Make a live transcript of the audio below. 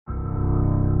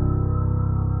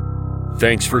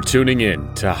Thanks for tuning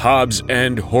in to Hobbs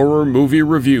and Horror Movie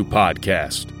Review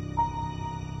Podcast.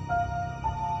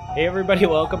 Hey everybody,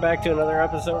 welcome back to another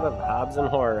episode of Hobbs and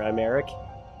Horror. I'm Eric.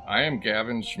 I am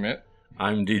Gavin Schmidt.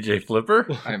 I'm DJ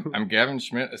Flipper. I'm Gavin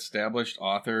Schmidt, established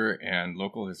author and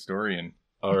local historian.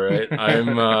 All right,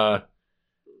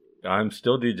 I'm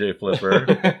still DJ Flipper,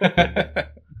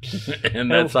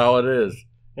 and that's how it is.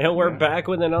 And we're back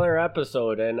with another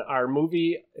episode, and our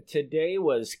movie today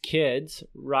was Kids,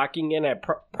 rocking in at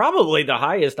probably the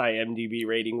highest IMDb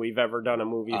rating we've ever done a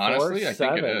movie for. Honestly, I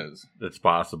think it is. It's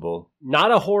possible.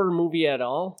 Not a horror movie at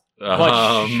all,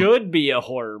 but should be a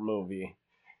horror movie.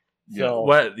 So,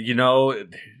 what,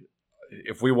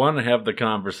 if we want to have the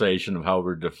conversation of how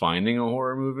we're defining a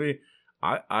horror movie,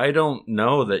 I don't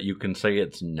know that you can say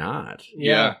it's not.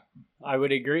 Yeah, I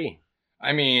would agree.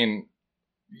 I mean,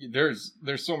 there's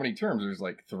so many terms. There's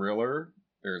like thriller,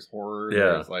 there's horror,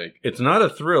 Yeah. there's like... It's not a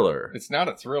thriller. It's not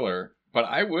a thriller, but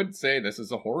I would say this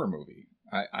is a horror movie.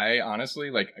 I honestly,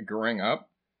 like, growing up,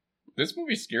 this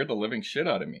movie scared the living shit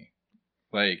out of me.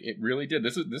 Like, it really did.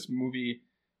 This movie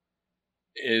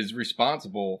is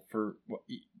responsible for...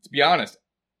 To be honest,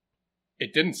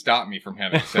 it didn't stop me from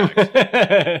having sex.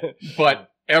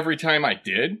 But every time I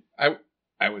did,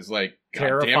 I was like...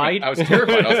 Terrified? I was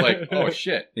terrified. I was like, oh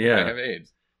shit, Yeah. I have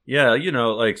AIDS. Yeah,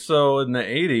 so in the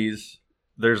 80s,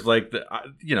 there's like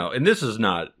and this is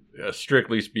not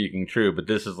strictly speaking true, but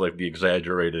this is like the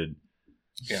exaggerated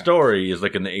story is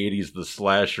like in the 80s, the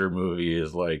slasher movie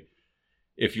is like,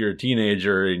 if you're a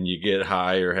teenager and you get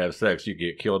high or have sex, you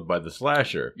get killed by the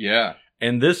slasher. Yeah.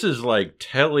 And this is like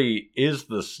Telly is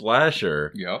the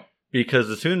slasher. Yep. Because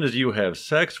as soon as you have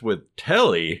sex with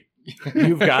Telly,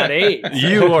 you've got AIDS.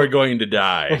 You are going to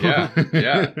die.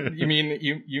 Yeah. You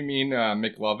mean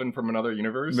McLovin from another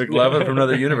universe? McLovin from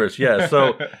another universe. Yeah.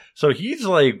 So he's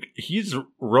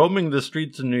roaming the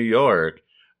streets of New York,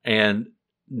 and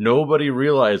nobody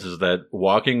realizes that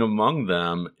walking among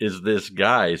them is this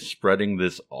guy spreading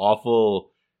this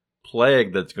awful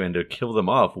plague that's going to kill them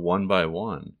off one by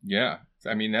one. Yeah.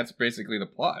 I mean, that's basically the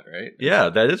plot, right? Yeah,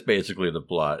 that is basically the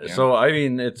plot. Yeah. So, I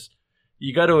mean,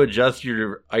 you got to adjust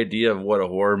your idea of what a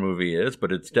horror movie is,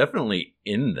 but it's definitely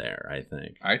in there, I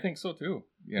think. I think so, too.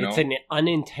 It's an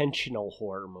unintentional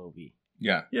horror movie.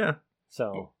 Yeah. Yeah.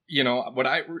 So,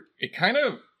 it kind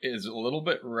of is a little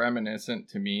bit reminiscent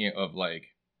to me of like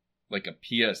a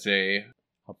PSA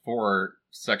for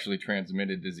sexually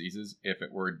transmitted diseases if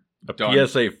it were done.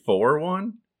 PSA 4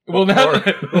 one? Well, not.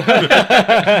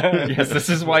 Yes, this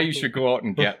is why you should go out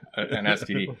and get an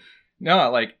STD. No,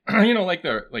 like, like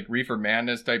the reefer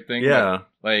madness type thing. Yeah.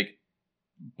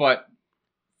 But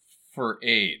for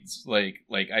AIDS, like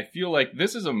I feel like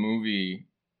this is a movie,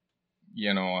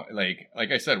 like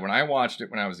I said, when I watched it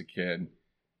when I was a kid,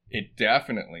 it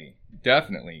definitely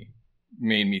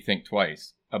made me think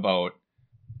twice about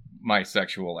my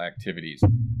sexual activities.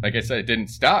 Like I said, it didn't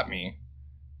stop me,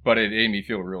 but it made me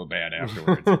feel real bad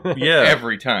afterwards. Yeah.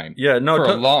 Every time. Yeah, no. For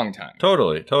a long time.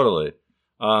 Totally.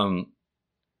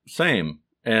 Same.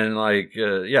 And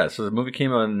so the movie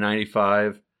came out in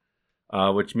 95,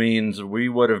 which means we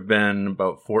would have been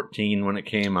about 14 when it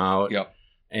came out. Yep.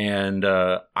 And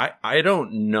I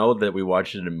don't know that we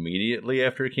watched it immediately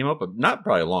after it came out, but not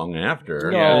probably long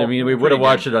after. No, I mean, we would have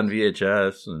watched it on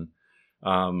VHS. And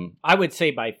I would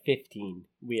say by 15,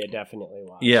 we had definitely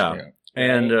watched it.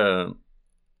 Yeah.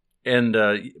 And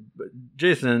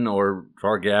Jason or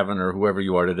Gavin or whoever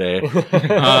you are today.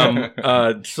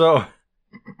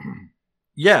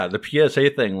 Yeah, the PSA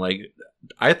thing, like,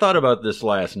 I thought about this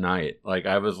last night. Like,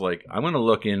 I was like, I'm going to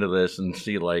look into this and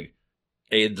see, like,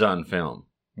 AIDS on film.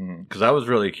 Because I was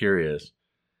really curious.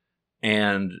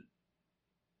 And,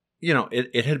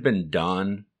 it had been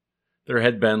done. There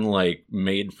had been, like,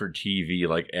 made for TV,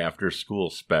 like, after school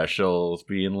specials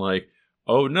being like,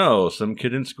 oh no, some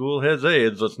kid in school has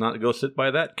AIDS. Let's not go sit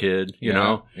by that kid, you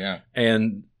know? Yeah.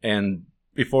 And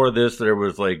before this, there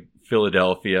was like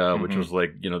Philadelphia, which was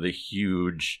like, the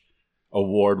huge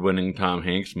award-winning Tom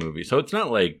Hanks movie. So it's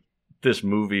not like this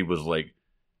movie was like,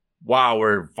 wow,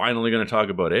 we're finally going to talk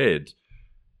about AIDS.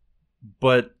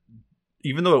 But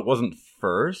even though it wasn't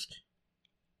first,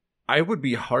 I would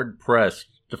be hard-pressed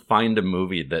to find a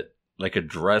movie that like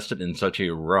addressed it in such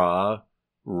a raw,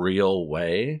 real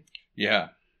way. Yeah.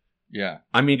 Yeah.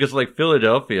 I mean, because like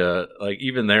Philadelphia, like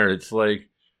even there, it's like,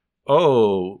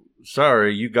 oh,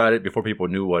 sorry, you got it before people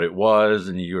knew what it was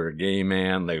and you were a gay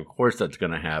man. Like, of course that's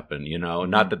going to happen,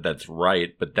 Not that that's right,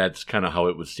 but that's kind of how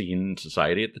it was seen in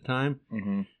society at the time.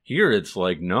 Mm-hmm. Here, it's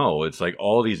like, no, it's like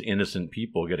all these innocent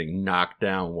people getting knocked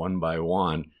down one by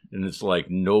one. And it's like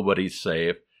nobody's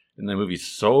safe. And the movie's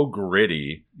so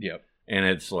gritty. Yep. And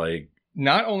it's like,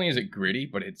 not only is it gritty,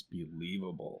 but it's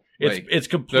believable. It's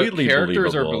completely the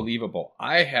characters believable. are believable.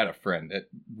 I had a friend that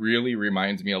really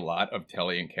reminds me a lot of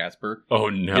Telly and Casper. Oh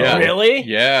no! Yeah. Really?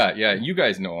 Yeah. You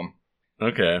guys know him.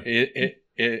 Okay.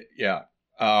 Yeah.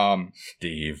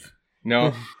 Steve.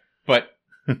 No, but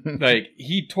like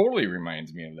he totally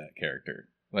reminds me of that character.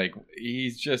 Like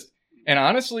he's just, and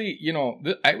honestly,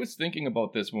 I was thinking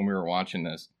about this when we were watching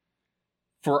this.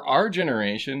 For our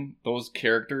generation, those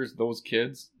characters, those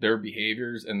kids, their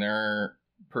behaviors and their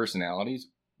personalities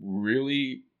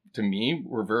really, to me,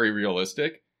 were very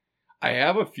realistic. I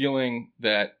have a feeling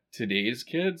that today's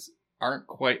kids aren't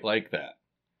quite like that.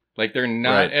 Like they're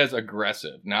not as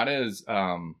aggressive, not as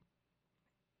Do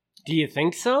you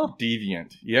think so?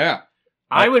 deviant. Yeah.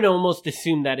 I would almost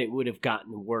assume that it would have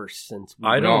gotten worse since we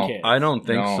were kids. I don't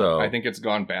think No, so. I think it's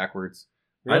gone backwards.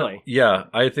 Really?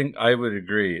 I think I would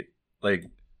agree. Like,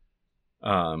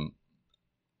 I've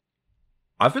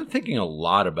been thinking a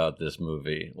lot about this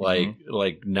movie.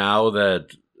 Like now that,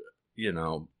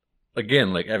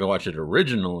 again, like having watched it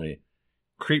originally,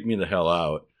 creeped me the hell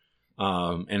out.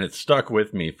 And it's stuck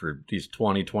with me for these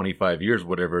 20, 25 years,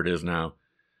 whatever it is now.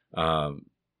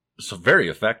 So very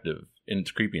effective in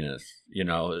its creepiness.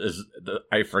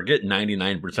 I forget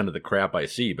 99% of the crap I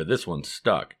see, but this one's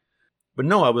stuck. But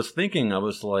no, I was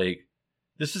like,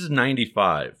 this is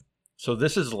 95. So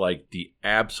this is like the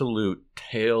absolute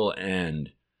tail end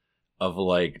of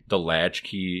like the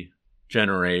latchkey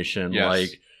generation.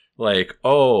 Yes. Like,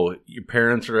 oh, your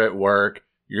parents are at work.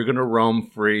 You're going to roam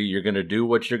free. You're going to do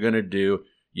what you're going to do.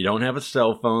 You don't have a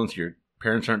cell phone, so your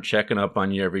parents aren't checking up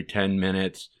on you every 10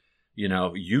 minutes.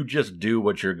 You just do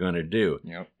what you're going to do.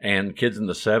 Yep. And kids in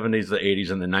the 70s, the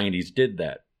 80s, and the 90s did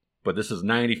that. But this is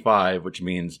 95, which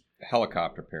means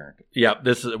Helicopter parent. yeah,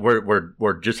 this is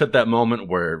we're just at that moment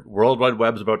where World Wide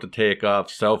Web's about to take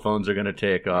off, cell phones are going to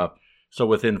take off. So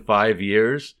within 5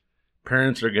 years,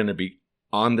 parents are going to be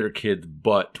on their kids'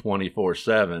 butt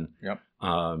 24/7. Yep.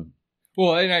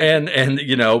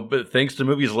 Well, but thanks to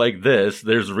movies like this,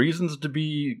 there's reasons to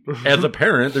be, as a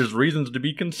parent, there's reasons to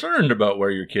be concerned about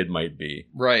where your kid might be.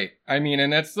 Right. I mean,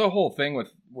 and that's the whole thing with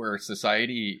where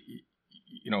society,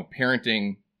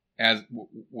 parenting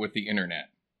with the internet.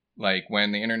 Like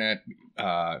when the internet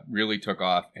really took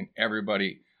off and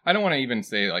everybody, I don't want to even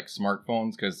say like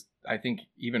smartphones, because I think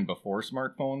even before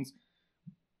smartphones,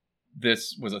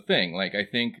 this was a thing. Like I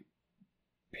think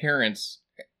parents,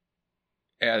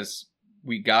 as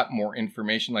we got more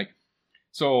information, like,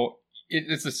 so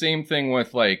it's the same thing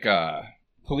with like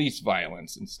police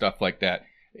violence and stuff like that.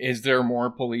 Is there more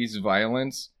police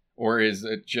violence, or is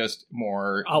it just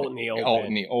more out in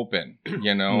the open?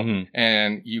 Mm-hmm.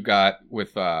 And you got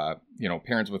with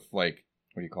parents with like,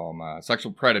 what do you call them,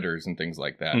 sexual predators and things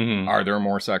like that. Mm-hmm. Are there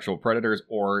more sexual predators,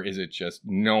 or is it just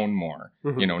known more?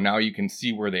 Mm-hmm. Now you can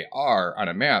see where they are on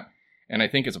a map. And I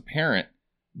think as a parent,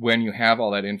 when you have all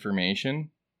that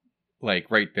information,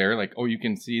 like right there, like, oh, you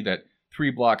can see that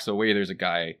 3 blocks away, there's a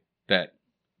guy that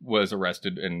was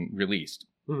arrested and released.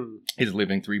 Mm-hmm. He's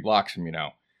living 3 blocks from you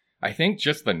now. I think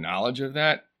just the knowledge of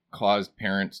that caused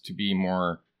parents to be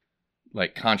more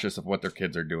like conscious of what their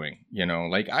kids are doing.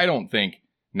 Like I don't think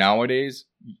nowadays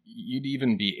you'd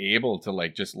even be able to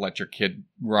like just let your kid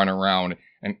run around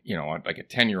and like a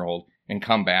 10-year-old and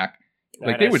come back.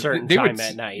 Like they would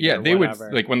at night. Yeah, they whatever.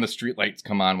 would, like when the street lights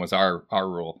come on was our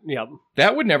rule. Yep.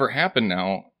 That would never happen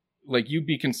now. Like you'd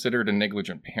be considered a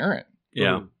negligent parent.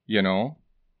 Yeah.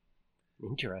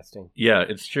 Interesting. Yeah,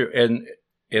 it's true.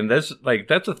 And that's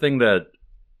a thing that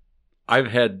I've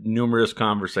had numerous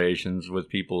conversations with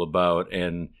people about,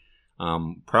 and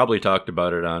probably talked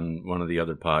about it on one of the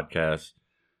other podcasts,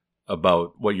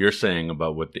 about what you're saying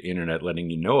about with the internet letting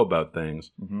you know about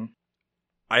things. Mm-hmm.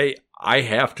 I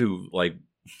have to like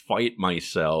fight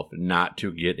myself not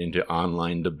to get into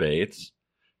online debates,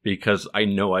 because I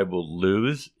know I will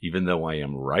lose even though I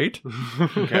am right.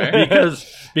 Okay.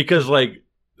 because like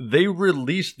they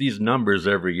release these numbers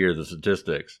every year, the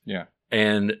statistics. Yeah.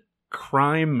 And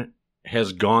crime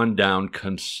has gone down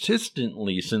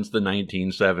consistently since the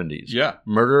 1970s. Yeah.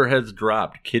 Murder has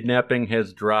dropped. Kidnapping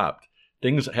has dropped.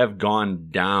 Things have gone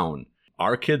down.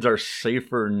 Our kids are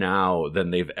safer now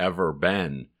than they've ever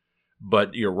been.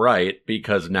 But you're right,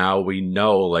 because now we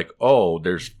know, like, oh,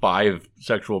 there's 5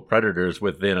 sexual predators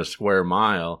within a square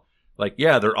mile. Like,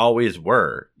 yeah, there always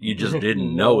were. You just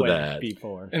didn't know that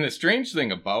before. And the strange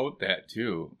thing about that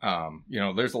too,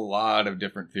 there's a lot of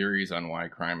different theories on why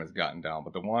crime has gone down,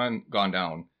 but the one gone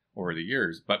down over the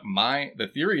years. But the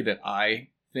theory that I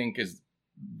think is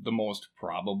the most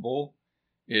probable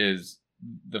is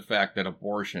the fact that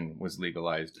abortion was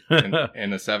legalized in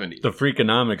the 70s. The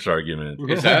Freakonomics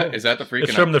argument. Is that the Freakonomics?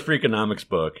 It's from the Freakonomics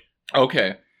book.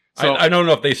 Okay. So I don't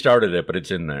know if they started it, but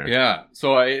it's in there. Yeah.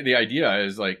 So the idea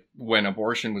is like when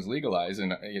abortion was legalized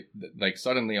and like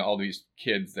suddenly all these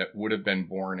kids that would have been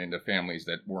born into families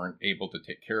that weren't able to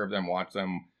take care of them, watch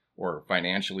them, or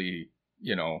financially,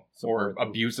 or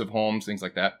abusive homes, things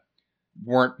like that,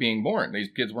 weren't being born. These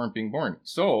kids weren't being born.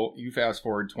 So you fast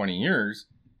forward 20 years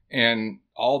and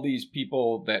all these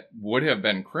people that would have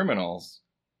been criminals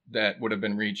that would have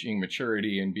been reaching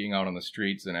maturity and being out on the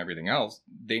streets and everything else,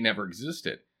 they never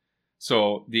existed.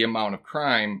 So the amount of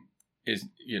crime is,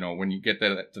 when you get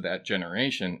to that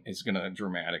generation, is going to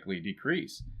dramatically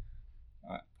decrease.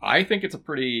 I think it's a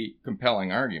pretty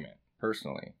compelling argument,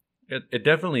 personally. It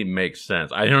definitely makes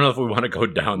sense. I don't know if we want to go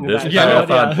down this path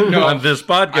on this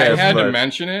podcast. I had to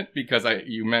mention it because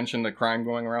you mentioned the crime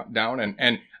going down,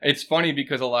 and it's funny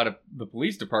because a lot of the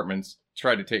police departments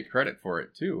try to take credit for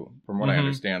it too, from what I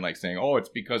understand, like saying, "Oh, it's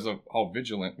because of how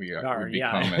vigilant we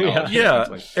become."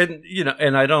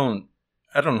 And I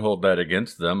don't hold that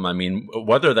against them. I mean,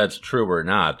 whether that's true or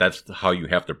not, that's how you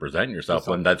have to present yourself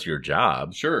when that's your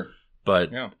job. Sure,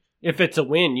 but if it's a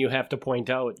win, you have to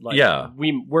point out,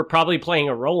 we're probably playing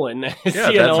a role in this.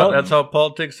 That's how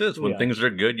politics is. When things are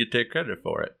good, you take credit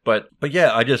for it. But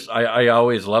yeah, I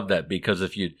always love that, because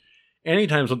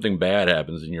anytime something bad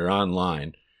happens and you're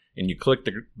online and you click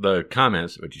the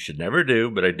comments, which you should never do,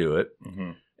 but I do it,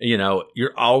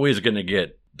 you're always going to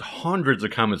get hundreds of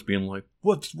comments being like,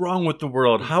 "What's wrong with the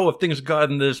world? How have things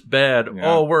gotten this bad?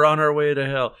 Yeah. Oh, we're on our way to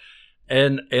hell."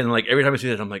 And like every time I see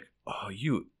that, I'm like, "Oh,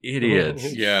 you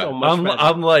idiots!" Yeah, so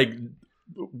I'm like,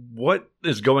 what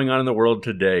is going on in the world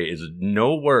today is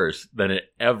no worse than it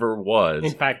ever was.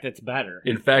 In fact, it's better.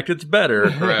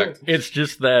 Correct. It's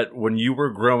just that when you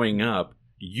were growing up,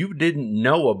 you didn't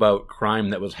know about crime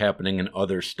that was happening in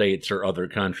other states or other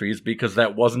countries, because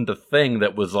that wasn't a thing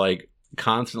that was like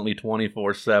constantly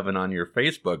 24/7 on your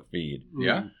Facebook feed.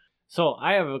 Yeah. So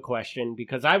I have a question,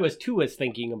 because I was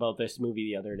thinking about this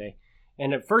movie the other day.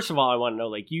 And first of all, I want to know,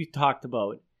 like you talked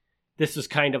about, this is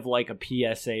kind of like a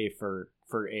PSA for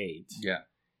AIDS. Yeah.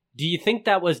 Do you think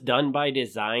that was done by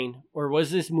design, or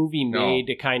was this movie made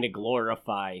to kind of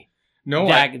glorify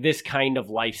this kind of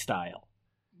lifestyle?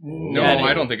 No,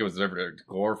 I don't think it was ever to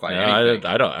glorify anything.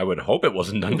 I would hope it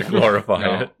wasn't done to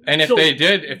glorify it. And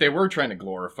if they were trying to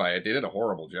glorify it, they did a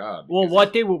horrible job. Well,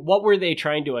 what were they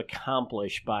trying to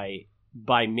accomplish by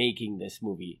making this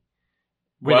movie?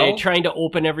 Were they trying to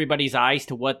open everybody's eyes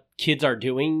to what kids are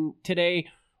doing today,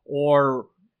 or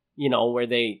were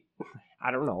they? I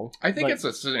don't know. I think it's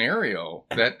a scenario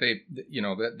that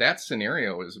that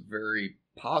scenario is very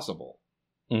possible.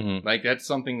 Mm-hmm. Like that's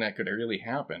something that could really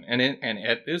happen. And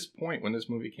at this point, when this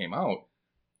movie came out,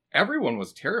 everyone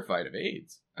was terrified of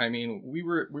AIDS. I mean, we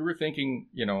were thinking,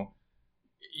 this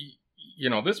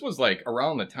was like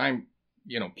around the time,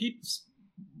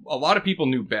 a lot of people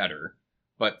knew better,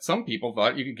 but some people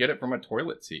thought you could get it from a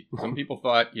toilet seat. Some people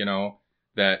thought,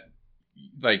 that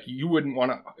like you wouldn't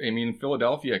want to. I mean,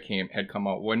 Philadelphia had come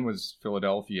out. When was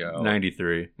Philadelphia?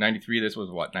 93. 93. This was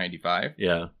what, 95?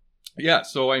 Yeah. Yeah.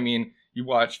 So I mean, you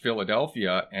watch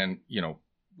Philadelphia, and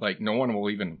like no one will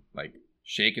even like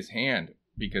shake his hand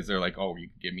because they're like, "Oh, you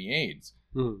can give me AIDS."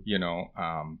 I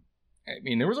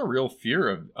mean, there was a real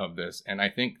fear of this, and I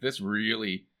think this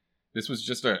was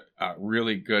just a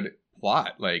really good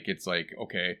plot. Like, it's like,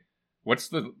 okay, what's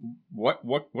the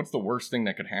worst thing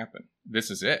that could happen?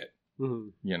 This is it.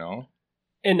 Mm-hmm.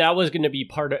 And that was going to be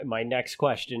part of my next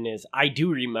question. Is I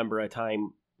do remember a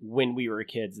time when we were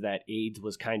kids that AIDS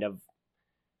was kind of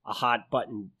a hot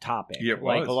button topic. Yeah, it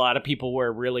like was. A lot of people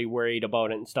were really worried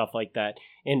about it and stuff like that.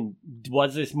 And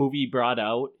was this movie brought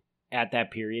out at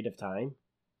that period of time?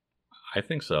 I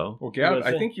think so. Well, Gab,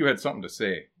 I think you had something to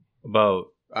say about.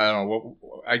 I don't know.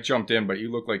 I jumped in, but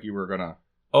you looked like you were gonna.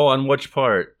 Oh, on which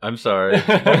part? I'm sorry.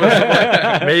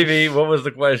 Maybe. What was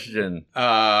the question?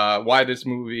 Why this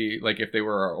movie? Like, if they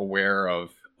were aware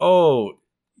of. Oh,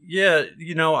 yeah.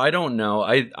 I don't know.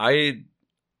 I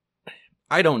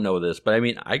don't know this, but I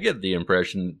mean, I get the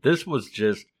impression this was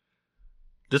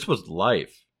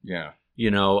life. Yeah.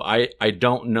 I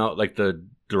don't know, like the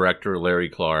director Larry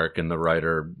Clark and the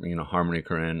writer, Harmony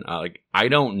Korine, I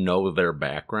don't know their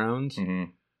backgrounds,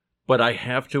 but I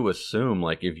have to assume,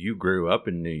 like, if you grew up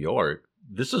in New York,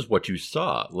 this is what you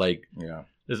saw. Like, yeah.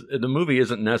 The movie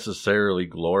isn't necessarily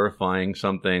glorifying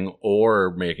something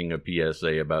or making a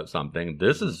PSA about something.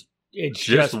 This is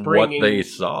just what they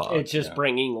saw. It's just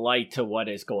bringing light to what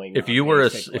is going on. If you were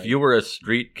a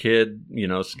street kid,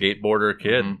 skateboarder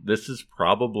kid, this is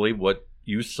probably what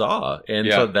you saw.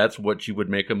 And so that's what you would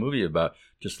make a movie about.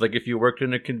 Just like if you worked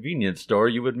in a convenience store,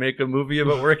 you would make a movie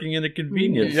about working in a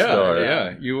convenience store.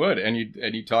 Yeah, you would. And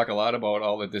you talk a lot about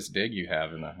all of this dig you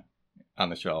have on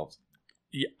the shelves.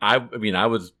 Yeah, I mean, that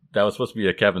was supposed to be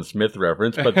a Kevin Smith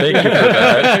reference, but thank you for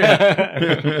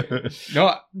that.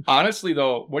 No, honestly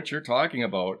though, what you're talking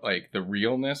about, like the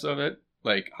realness of it,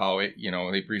 like how it,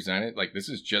 they present it, like this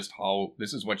is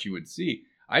what you would see.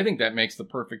 I think that makes the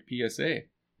perfect PSA.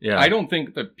 Yeah. I don't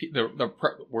think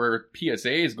where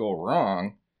PSAs go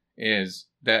wrong is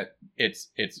that it's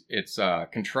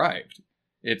contrived.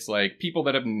 It's like people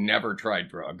that have never tried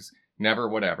drugs, never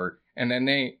whatever, and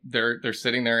then they're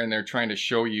sitting there and they're trying to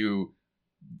show you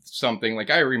something. Like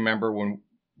I remember when,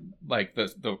 like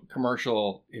the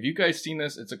commercial. Have you guys seen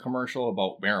this? It's a commercial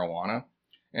about marijuana,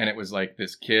 and it was like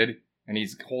this kid and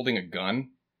he's holding a gun.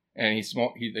 And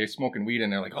they're smoking weed,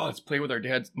 and they're like, "Oh, let's play with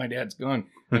my dad's gun."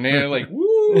 And they're like,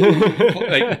 "Woo!"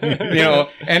 Like,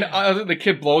 and the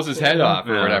kid blows his head off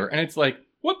or whatever. And it's like,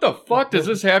 what the fuck does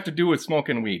this have to do with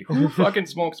smoking weed? Who fucking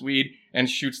smokes weed and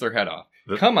shoots their head off?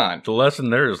 Come on. The lesson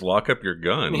there is lock up your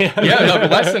gun. Yeah, the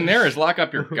lesson there is lock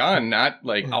up your gun, not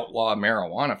like outlaw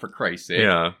marijuana, for Christ's sake.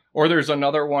 Yeah. Or there's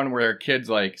another one where a kid's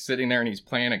like sitting there and he's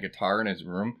playing a guitar in his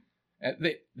room.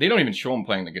 They don't even show him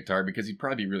playing the guitar because he'd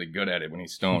probably be really good at it when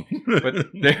he's stoned.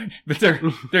 But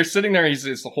they're sitting there. He's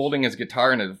just holding his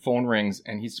guitar and the phone rings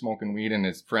and he's smoking weed and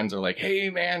his friends are like,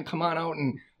 "Hey man, come on out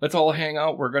and let's all hang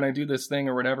out. We're gonna do this thing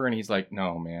or whatever." And he's like,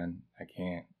 "No man, I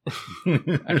can't.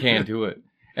 I can't do it."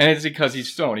 And it's because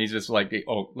he's stoned. He's just like,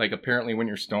 apparently when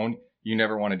you're stoned, you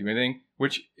never want to do anything,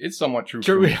 which is somewhat true.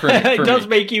 For it does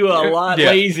make you a lot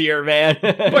lazier, man.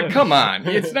 But come on.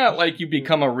 It's not like you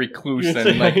become a recluse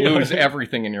and like lose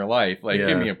everything in your life. Like,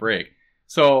 give me a break.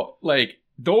 So, like,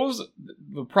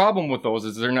 the problem with those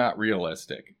is they're not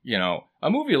realistic. A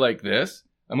movie like this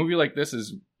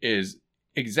is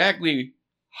exactly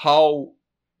how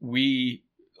we,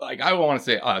 like, I don't want to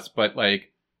say us, but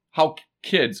like how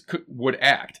kids would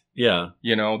act. Yeah.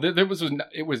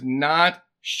 It was not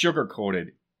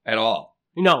sugar-coated at all.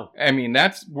 No. I mean,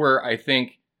 that's where I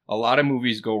think a lot of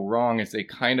movies go wrong is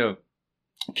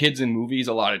kids in movies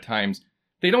a lot of times,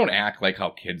 they don't act like how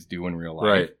kids do in real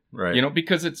life. Right.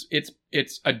 Because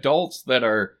it's adults that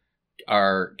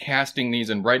are casting these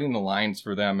and writing the lines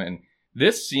for them. And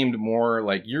this seemed more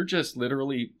like you're just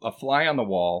literally a fly on the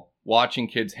wall watching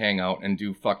kids hang out and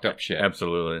do fucked up shit.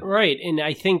 Absolutely. Right. And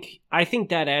I think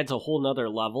that adds a whole nother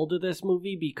level to this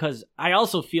movie because I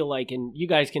also feel like, and you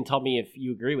guys can tell me if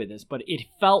you agree with this, but it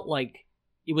felt like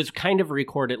it was kind of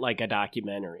recorded like a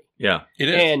documentary. Yeah, it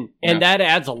is. And that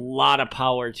adds a lot of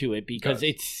power to it because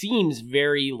it seems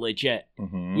very legit.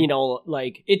 Mm-hmm.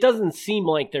 Like it doesn't seem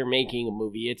like they're making a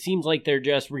movie. It seems like they're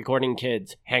just recording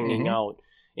kids hanging out.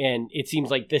 And it seems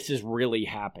like this is really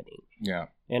happening. Yeah.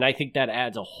 And I think that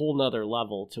adds a whole nother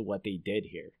level to what they did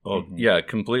here. Oh, yeah,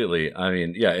 completely. I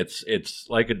mean, yeah, it's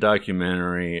like a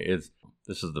documentary.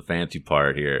 This is the fancy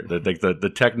part here.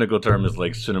 The technical term is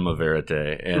like cinema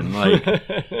verite, and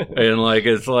like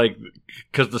it's like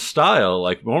because the style,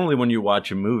 like normally when you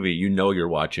watch a movie, you're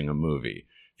watching a movie.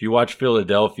 If you watch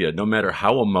Philadelphia, no matter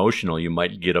how emotional you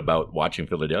might get about watching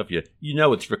Philadelphia,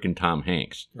 it's freaking Tom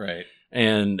Hanks, right?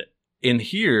 And in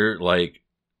here, like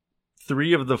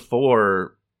 3 of the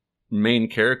 4 main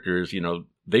characters,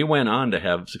 they went on to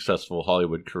have successful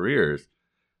Hollywood careers.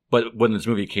 But when this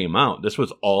movie came out, this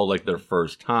was all like their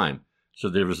first time. So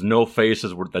there was no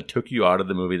faces that took you out of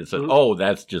the movie that said, "Oh,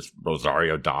 that's just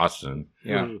Rosario Dawson."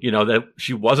 Yeah. That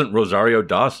she wasn't Rosario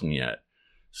Dawson yet.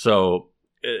 So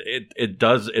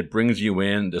it brings you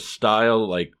in. The style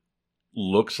like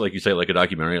looks like you say like a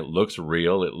documentary. It looks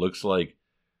real. It looks like,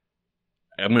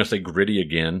 I'm going to say gritty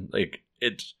again. Like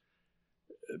it's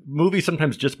movies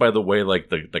sometimes just by the way like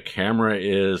the camera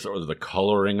is or the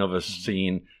coloring of a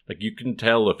scene, like you can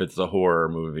tell if it's a horror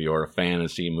movie or a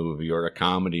fantasy movie or a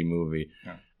comedy movie.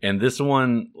 Yeah. And this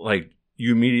one, like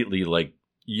you immediately like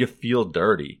you feel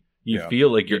dirty. You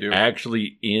feel like you're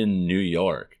actually in New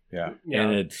York. Yeah.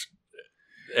 And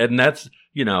that's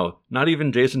not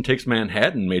even Jason Takes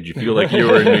Manhattan made you feel like you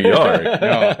were in New York.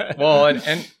 No. Well,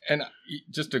 and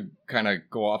just to kind of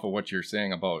go off of what you're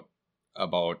saying about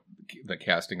the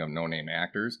casting of no-name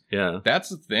actors. Yeah. That's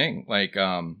the thing. Like,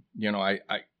 I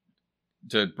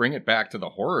to bring it back to the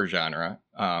horror genre,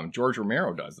 George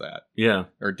Romero does that. Yeah.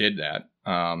 Or did that.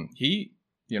 He,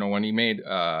 when he made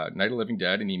Night of the Living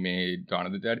Dead and he made Dawn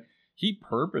of the Dead, he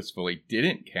purposefully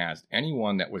didn't cast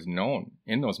anyone that was known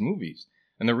in those movies.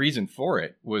 And the reason for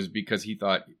it was because he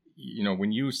thought,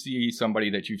 when you see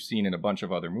somebody that you've seen in a bunch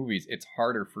of other movies, it's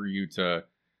harder for you to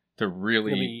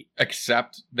really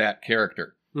accept that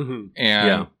character.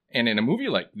 And in a movie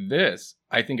like this,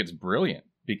 I think it's brilliant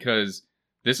because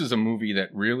this is a movie that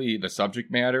really, the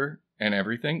subject matter and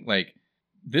everything, like,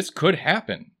 this could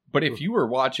happen. But if you were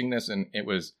watching this and it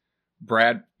was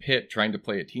Brad Pitt trying to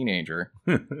play a teenager,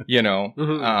 you know,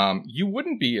 you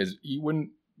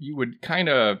would kind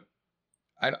of,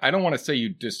 I don't want to say you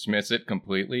dismiss it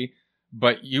completely,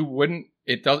 but it wouldn't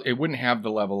have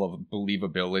the level of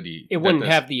believability. It wouldn't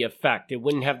have the effect. It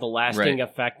wouldn't have the lasting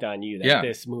effect on you that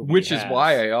this movie which has. is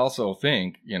why I also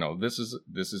think, you know, this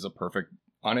is a perfect,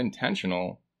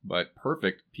 unintentional, but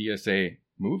perfect PSA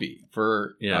movie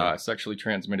for sexually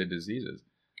transmitted diseases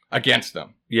against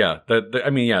them. Yeah.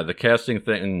 The casting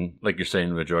thing, like you're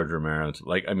saying with George Romero,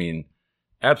 like, I mean,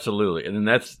 absolutely. And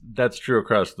then that's true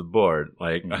across the board.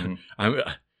 Like, I'm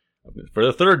for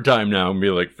the third time now, I'm going to be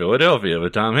like Philadelphia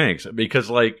with Tom Hanks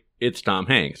because, like, it's Tom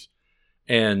Hanks.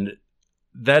 And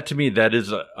that, to me, that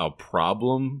is a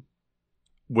problem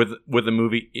with a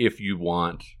movie if you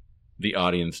want the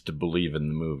audience to believe in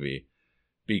the movie.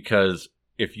 Because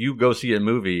if you go see a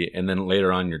movie and then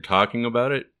later on you're talking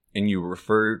about it and you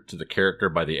refer to the character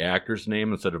by the actor's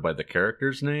name instead of by the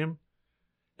character's name,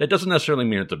 that doesn't necessarily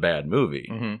mean it's a bad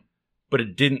movie. But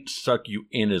it didn't suck you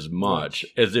in as much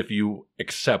as if you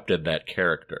accepted that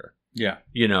character. Yeah.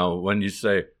 You know, when you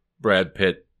say Brad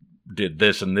Pitt did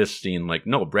this in this scene, like,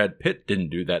 no, Brad Pitt didn't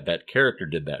do that. That character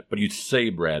did that. But you say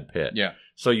Brad Pitt. Yeah.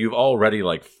 So you've already,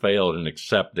 like, failed in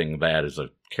accepting that as a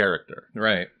character.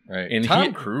 Right. And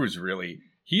Tom Cruise, really,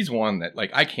 he's one that,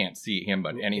 like, I can't see him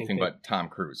but anything but Tom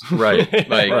Cruise. Right.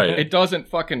 It doesn't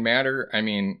fucking matter. I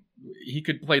mean, he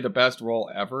could play the best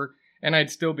role ever. And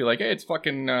I'd still be like, hey, it's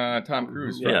fucking Tom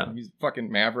Cruise. Yeah. He's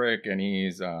fucking Maverick, and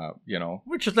he's, you know.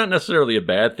 Which is not necessarily a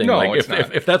bad thing. No, like, it's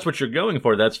not. If that's what you're going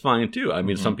for, that's fine, too. I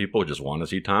mean, some people just want to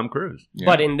see Tom Cruise. Yeah.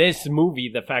 But in this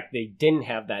movie, the fact they didn't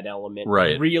have that element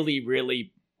really,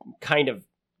 really kind of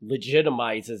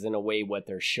legitimizes, in a way, what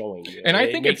they're showing you. And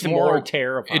I think it's more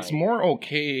terrifying. It's more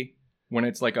okay when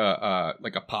it's like a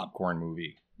popcorn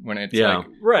movie. When it's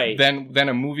than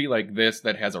a movie like this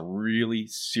that has a really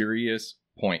serious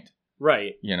point.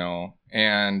 Right. You know,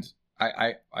 and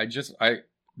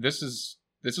this is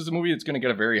a movie that's going to get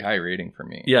a very high rating for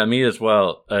me. Yeah, me as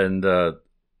well. And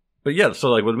but yeah, so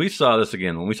like when we saw this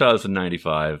in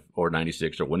 95 or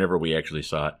 96 or whenever we actually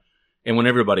saw it, and when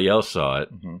everybody else saw it,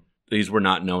 these were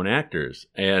not known actors.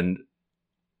 And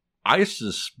I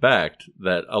suspect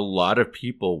that a lot of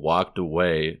people walked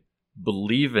away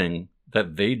believing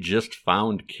that they just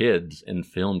found kids and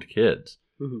filmed kids.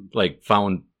 Like,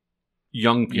 found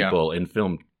young people and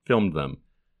filmed them.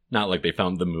 Not like they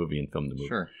found the movie and filmed the movie.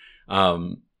 Sure.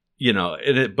 You know,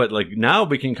 but like now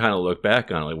we can kind of look back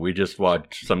on it. Like, we just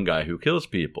watched some guy who kills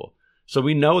people. So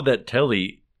we know that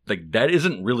Telly, like, that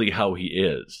isn't really how he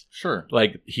is. Sure.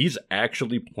 Like, he's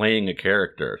actually playing a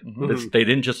character. They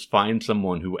didn't just find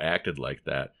someone who acted like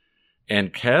that.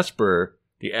 And Casper,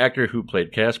 the actor who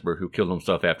played Casper, who killed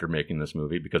himself after making this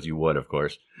movie, because you would, of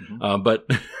course. But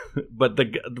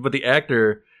the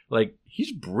actor, like,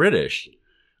 he's British.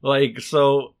 Like,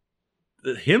 so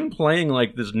him playing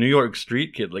like this New York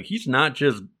street kid, like, he's not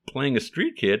just playing a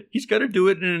street kid, he's got to do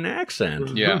it in an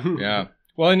accent. Yeah.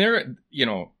 Well, and there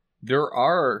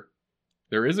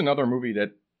is another movie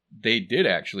that they did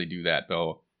actually do that,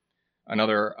 though.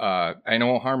 Another, I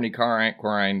know Harmony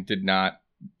Korine did not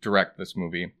direct this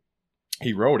movie.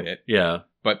 He wrote it. Yeah.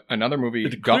 But another movie...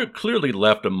 It clearly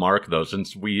left a mark, though,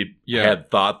 since we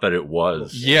had thought that it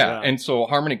was. Yeah. And so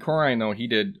Harmony Korine, though, he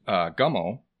did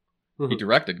Gummo. He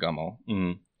directed Gummo.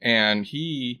 And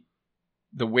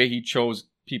the way he chose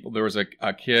people, there was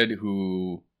a kid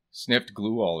who sniffed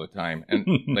glue all the time. And,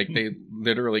 like, they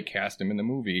literally cast him in the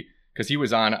movie because he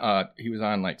was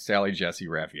on like Sally Jesse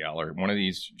Raphael or one of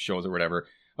these shows or whatever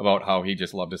about how he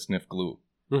just loved to sniff glue.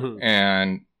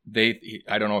 And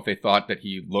I don't know if they thought that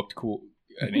he looked cool,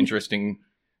 an interesting,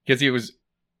 because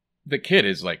the kid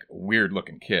is like a weird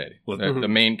looking kid. The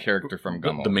main character from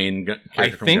Gummo. The main character I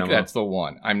from think Gummo. that's the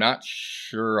one. I'm not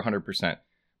sure 100%.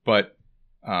 But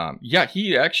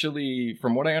he actually,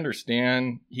 from what I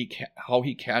understand, how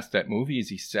he cast that movie is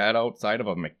he sat outside of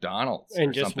a McDonald's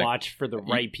and just watched for the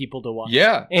right people to watch.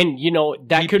 Yeah. And, you know,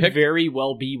 that could very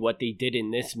well be what they did in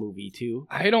this movie, too.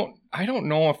 I don't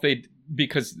know if they...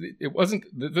 Because it wasn't...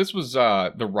 This was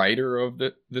the writer of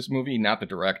this movie, not the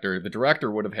director. The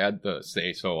director would have had the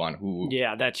say-so on who...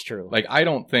 Yeah, that's true. Like, I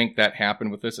don't think that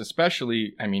happened with this,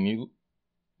 especially... I mean,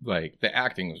 the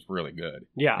acting was really good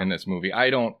in this movie. I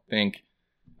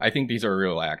think these are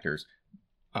real actors.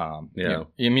 You know,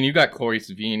 I mean, you got Chloe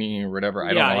Sevigny or whatever.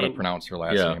 I don't know how to pronounce her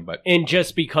last name, but... And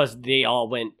just because they all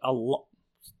went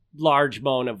large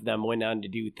amount of them went on to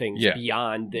do things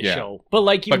beyond the show. But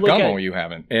like you but look Gummo, at, you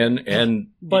haven't. And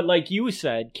but like you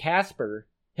said, Casper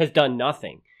has done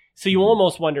nothing. So you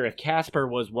almost wonder if Casper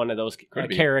was one of those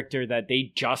character that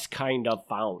they just kind of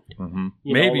found. Mm-hmm.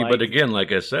 Maybe, but again,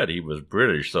 like I said, he was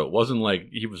British, so it wasn't like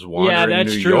he was wandering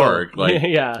New York. Like,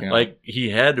 like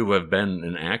he had to have been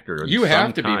an actor. You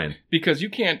have to be, because you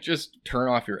can't just turn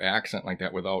off your accent like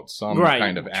that without some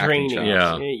kind of acting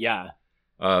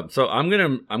chops. So I'm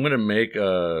gonna make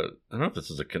a, I don't know if this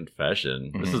is a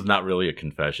confession. This is not really a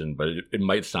confession, but it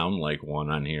might sound like one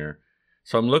on here.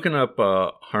 So I'm looking up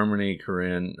Harmony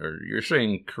Korine, or you're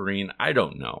saying Korine, I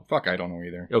don't know. Fuck, I don't know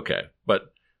either. Okay,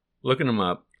 but looking him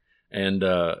up, and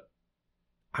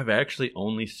I've actually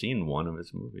only seen one of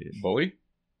his movies. Bully?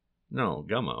 No,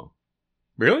 Gummo.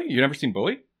 Really? You never seen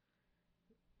Bully?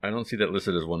 I don't see that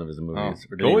listed as one of his movies.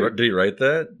 Oh. Or did he write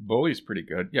that? Bully's pretty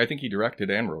good. Yeah, I think he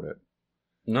directed and wrote it.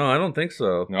 No, I don't think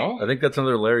so. No? I think that's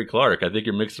another Larry Clark. I think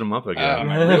you're mixing them up again. Am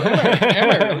I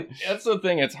really? That's the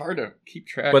thing. It's hard to keep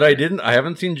track. But I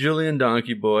haven't seen Julian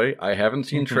Donkey Boy. I haven't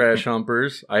seen Trash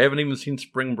Humpers. I haven't even seen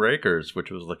Spring Breakers, which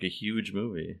was like a huge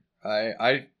movie.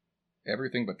 I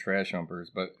everything but Trash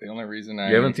Humpers, but the only reason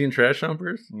You haven't seen Trash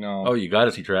Humpers? No. Oh, you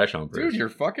gotta see Trash Humpers. Dude, you're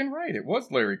fucking right. It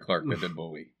was Larry Clark that did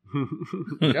Bully.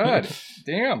 God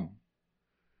damn.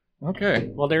 Okay.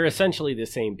 Well, they're essentially the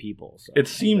same people. So, it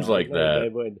seems like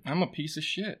that. I'm a piece of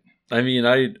shit. I mean,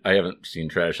 I haven't seen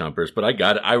Trash Humpers, but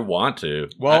I want to.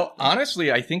 Well,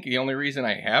 honestly, I think the only reason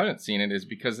I haven't seen it is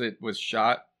because it was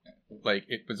shot, like,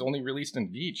 it was only released in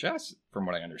VHS, from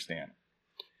what I understand.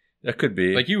 That could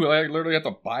be. Like, you literally have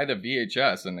to buy the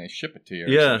VHS and they ship it to you.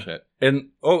 Yeah. Or some shit. And,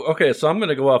 okay, so I'm going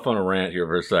to go off on a rant here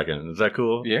for a second. Is that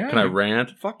cool? Yeah. Can I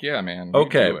rant? Fuck yeah, man.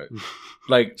 Okay.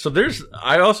 Like, so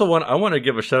I want to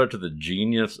give a shout out to the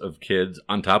genius of kids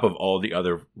on top of all the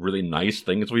other really nice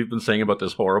things we've been saying about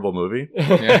this horrible movie.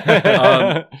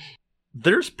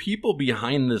 There's people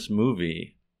behind this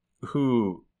movie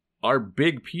who are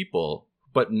big people,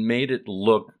 but made it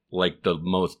look like the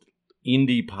most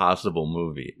indie possible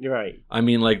movie. Right. I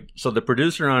mean, like, so the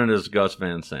producer on it is Gus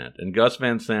Van Sant, and Gus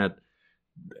Van Sant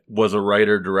was a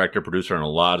writer, director, producer on a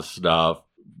lot of stuff.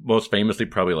 Most famously,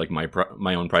 probably like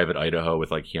my Own Private Idaho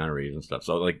with like Keanu Reeves and stuff.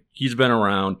 So like he's been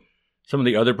around. Some of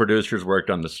the other producers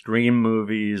worked on the Scream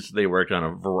movies. They worked on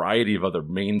a variety of other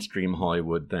mainstream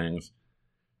Hollywood things.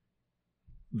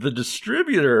 The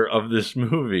distributor of this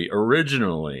movie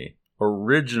originally,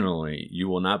 you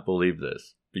will not believe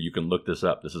this, but you can look this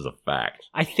up. This is a fact.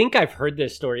 I think I've heard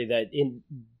this story that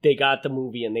they got the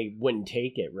movie and they wouldn't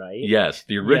take it, right? Yes,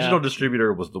 the original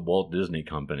distributor was the Walt Disney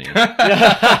Company.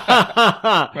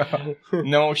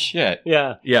 No shit.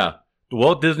 Yeah. Yeah. The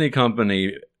Walt Disney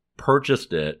Company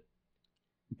purchased it,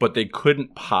 but they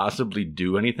couldn't possibly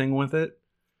do anything with it.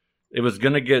 It was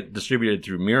going to get distributed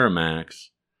through Miramax,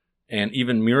 and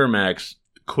even Miramax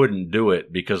couldn't do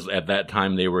it because at that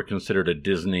time they were considered a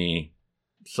Disney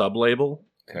sub-label.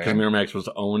 Because Miramax was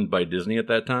owned by Disney at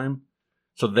that time.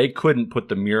 So they couldn't put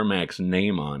the Miramax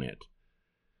name on it.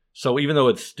 So even though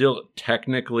it's still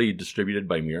technically distributed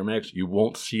by Miramax, you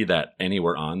won't see that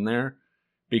anywhere on there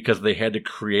because they had to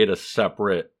create a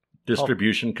separate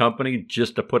distribution company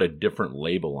just to put a different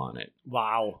label on it.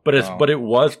 Wow. But it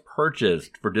was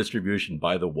purchased for distribution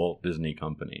by the Walt Disney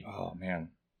Company. Oh man.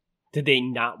 Did they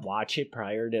not watch it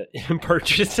prior to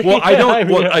purchasing? Well, I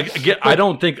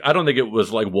don't think it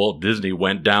was like Walt Disney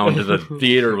went down to the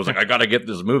theater and was like, I got to get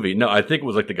this movie. No, I think it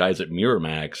was like the guys at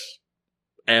Miramax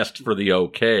asked for the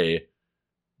okay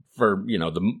for,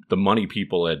 the money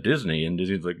people at Disney, and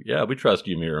Disney's like, yeah, we trust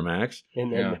you, Miramax.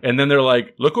 And then they're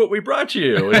like, look what we brought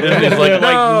you. And Disney's like,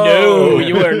 no,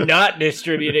 you are not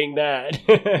distributing that.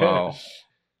 Wow.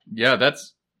 Yeah,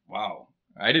 wow.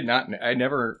 I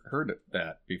never heard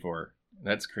that before.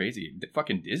 That's crazy.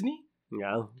 Fucking Disney?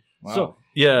 Yeah. Wow. So,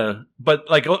 yeah, but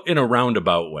like in a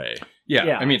roundabout way.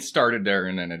 Yeah. I mean, it started there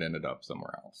and then it ended up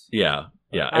somewhere else. Yeah.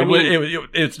 Yeah.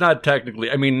 It's not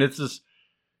technically, I mean, it's just,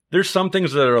 there's some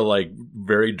things that are like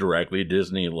very directly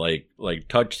Disney, like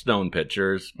Touchstone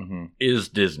Pictures is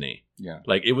Disney. Yeah.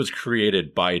 Like it was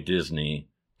created by Disney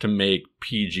to make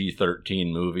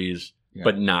PG-13 movies,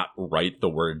 but not write the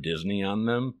word Disney on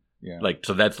them. Yeah. Like,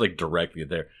 so that's like directly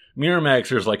there. Miramax,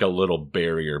 there's like a little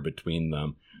barrier between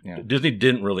them. Yeah. Disney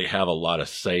didn't really have a lot of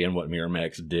say in what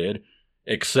Miramax did,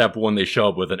 except when they show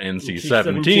up with an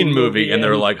NC-17 movie and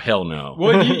they're like, hell no.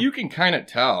 Well, you can kind of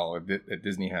tell that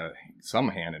Disney had some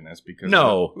hand in this because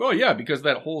because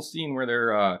that whole scene where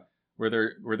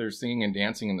where they're singing and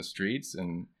dancing in the streets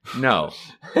and No,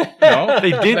 no,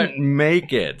 they didn't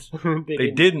make it.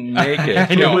 They didn't make it.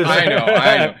 I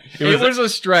know. It was a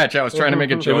stretch. I was trying to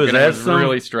make a joke, and it was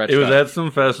really stretched. It was out. at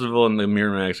some festival, and the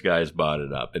Miramax guys bought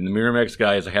it up. And the Miramax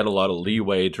guys had a lot of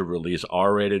leeway to release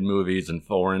R-rated movies and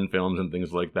foreign films and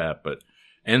things like that, but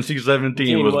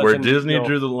NC-17 was where Disney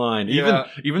drew the line.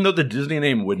 Even though the Disney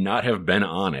name would not have been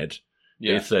on it,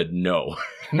 they said no.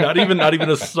 not even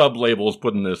a sub-label is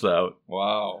putting this out.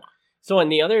 Wow. So,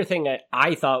 and the other thing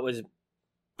I thought was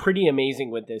pretty amazing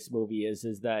with this movie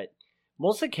is that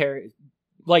most of the characters,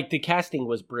 like, the casting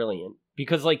was brilliant.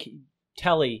 Because, like,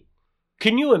 Telly,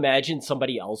 can you imagine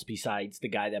somebody else besides the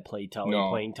guy that played Telly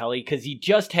playing Telly? Because he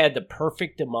just had the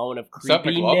perfect amount of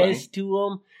creepiness to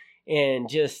him. And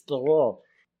just,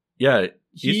 yeah.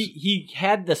 He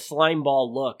had the slime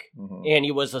ball look, and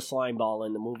he was a slime ball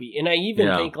in the movie. And I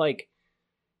even think, like,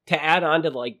 to add on to,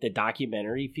 like, the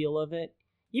documentary feel of it,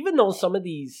 even though some of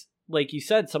these, like you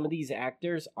said, some of these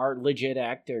actors are legit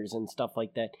actors and stuff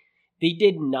like that, they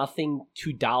did nothing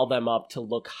to doll them up to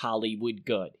look Hollywood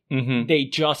good. Mm-hmm. They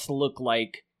just look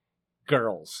like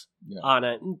girls on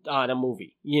a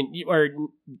movie, or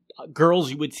girls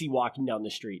you would see walking down the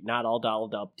street, not all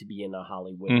dolled up to be in a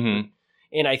Hollywood movie.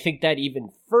 And I think that even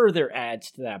further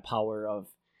adds to that power of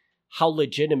how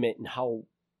legitimate and how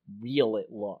real it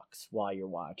looks while you're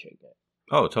watching it.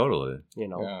 Oh, totally. You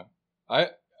know? Yeah.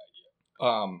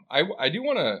 I do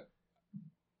want to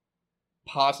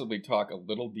possibly talk a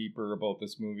little deeper about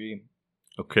this movie.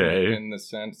 Okay. In the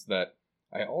sense that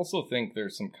I also think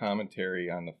there's some commentary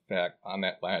on the fact on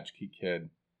that latchkey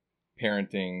kid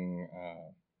parenting.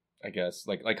 I guess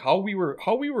like how we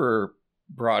were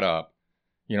brought up.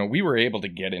 You know, we were able to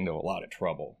get into a lot of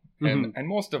trouble, and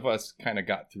most of us kind of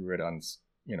got through it on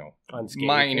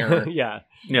minor, yeah.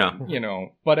 You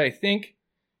know, but I think,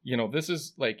 you know, this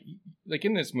is like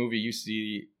in this movie, you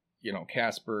see, you know,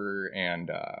 Casper and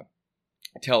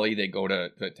Telly. They go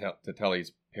to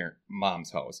Telly's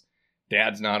mom's house.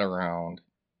 Dad's not around.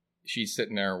 She's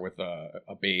sitting there with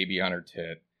a baby on her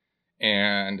tit,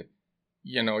 and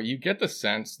you know, you get the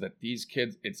sense that these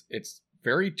kids, it's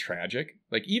very tragic.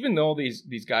 Like, even though these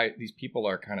people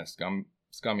are kind of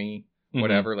scummy,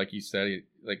 whatever, like you said,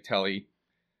 like Telly,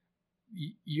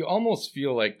 you almost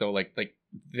feel like, though, like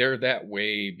they're that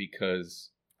way because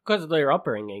of their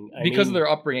upbringing. Because of their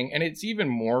upbringing, and it's even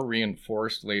more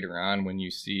reinforced later on when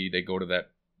you see they go to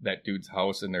that dude's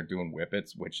house and they're doing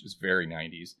whippets, which is very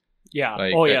 90s. Yeah.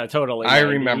 Like, yeah, totally. I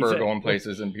remember going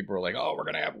places and people were like, "Oh, we're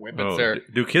gonna have whippets there."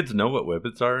 Do kids know what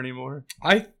whippets are anymore?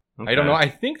 I don't know. I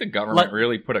think the government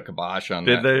really put a kibosh on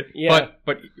that. Did they? Yeah.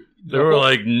 But they were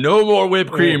like, "No more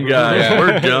whipped cream, guys. Yeah.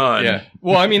 We're done." Yeah.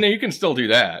 Well, I mean, you can still do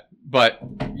that, but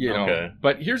you know. Okay.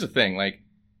 But here's the thing, like,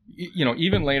 you know,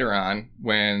 even later on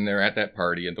when they're at that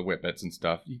party at the whippets and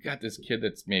stuff, you got this kid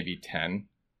that's maybe 10,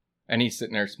 and he's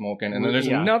sitting there smoking, and then there's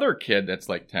another kid that's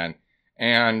like 10,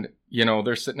 and you know,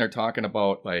 they're sitting there talking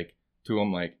about, like, to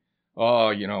him, like, "Oh,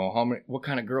 you know, what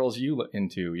kind of girls you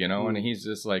into, you know?" And he's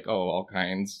just like, "Oh, all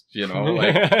kinds," you know,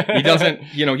 like, he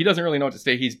doesn't really know what to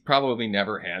say. He's probably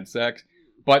never had sex,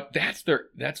 but that's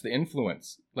the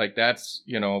influence. Like, that's,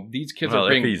 you know, these kids are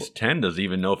being, if he's 10, does he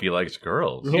even know if he likes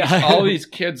girls? Yeah. all these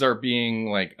kids are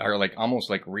being are almost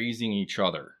like raising each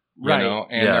other, you know?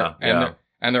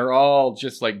 And they're all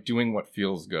just like doing what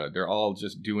feels good. They're all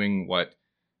just doing what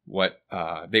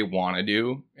they want to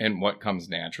do and what comes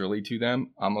naturally to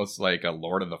them, almost like a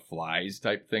Lord of the Flies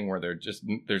type thing, where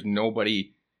there's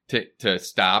nobody to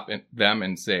stop them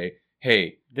and say,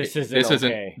 "Hey, this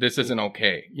isn't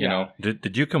okay." You know?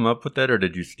 Did you come up with that, or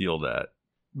did you steal that?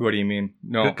 What do you mean?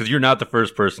 No, because you're not the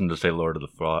first person to say Lord of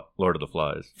the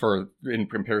Flies in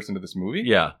comparison to this movie.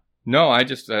 Yeah. No, I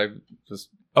just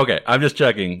okay. I'm just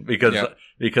checking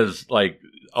because like,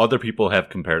 other people have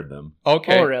compared them.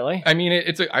 Okay. Oh, really? I mean,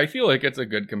 I feel like it's a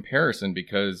good comparison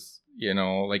because, you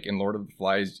know, like in Lord of the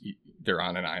Flies, they're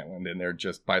on an island and they're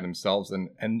just by themselves, and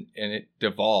it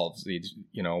devolves,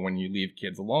 you know, when you leave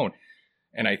kids alone.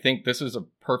 And I think this is a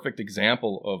perfect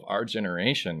example of our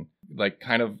generation, like,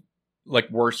 kind of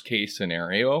like worst case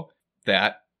scenario,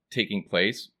 that taking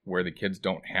place where the kids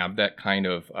don't have that kind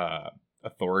of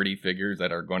authority figures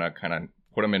that are going to kind of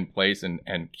put them in place and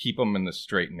keep them in the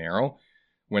straight and narrow.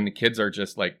 When the kids are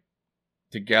just like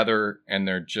together and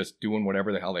they're just doing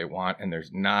whatever the hell they want, and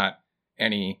there's not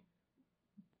any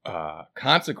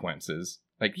consequences.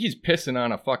 Like, he's pissing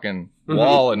on a fucking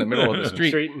wall in the middle of the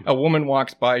street. A woman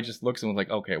walks by, just looks and was like,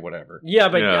 "Okay, whatever." Yeah,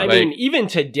 but I mean, even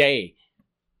today,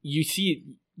 you see,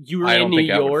 you were in New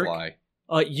York. That would fly.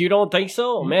 You don't think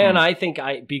so? Mm-hmm. Man, I think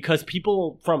because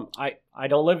people from I I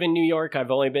don't live in New York.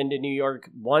 I've only been to New York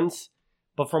once.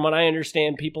 But from what I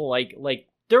understand, people like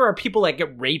there are people that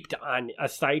get raped on a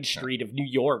side street of New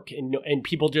York, and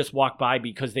people just walk by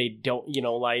because they don't,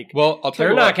 Well, I'll tell they're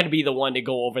you not going to be the one to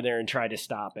go over there and try to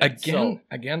stop it.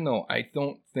 Again, though, I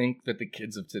don't think that the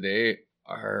kids of today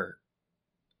are.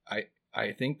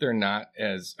 I think they're not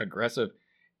as aggressive.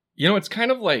 It's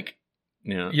kind of like,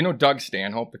 Doug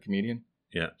Stanhope, the comedian.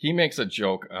 Yeah, he makes a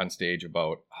joke on stage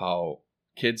about how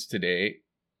kids today,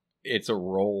 it's a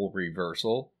role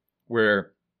reversal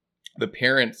where the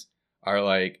parents are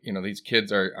like, these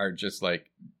kids are just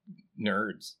like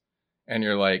nerds. And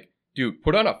you're like, dude,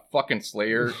 put on a fucking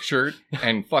Slayer shirt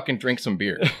and fucking drink some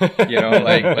beer.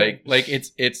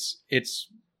 It's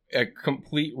a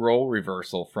complete role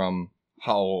reversal from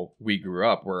how we grew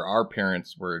up, where our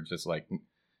parents were just like,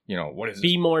 what is it?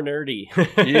 Be more nerdy.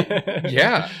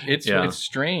 It's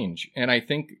strange. And I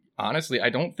think, honestly, I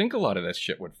don't think a lot of this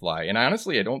shit would fly. And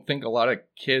honestly, I don't think a lot of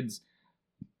kids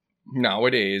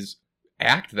nowadays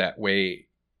act that way,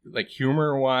 like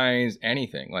humor wise,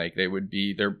 anything. Like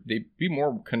they'd be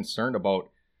more concerned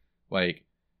about like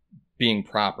being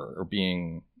proper or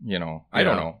being, I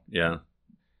don't know. Yeah.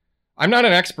 I'm not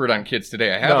an expert on kids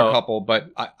today. I have a couple,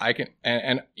 but I can,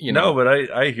 and No, but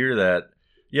I hear that.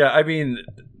 Yeah, I mean,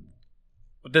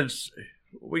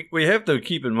 we have to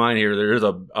keep in mind here there is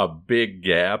a big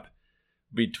gap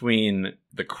between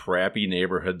the crappy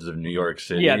neighborhoods of New York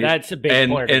City. Yeah, that's a big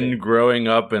part of and it. growing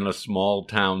up in a small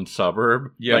town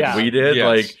suburb Yes. we did.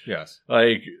 Yes.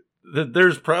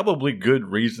 There's probably good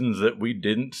reasons that we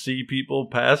didn't see people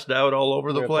passed out all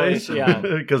over the place. Yeah.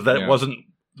 Because that wasn't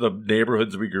the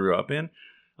neighborhoods we grew up in.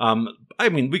 I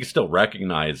mean, we can still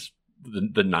recognize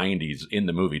the 90s in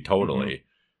the movie totally.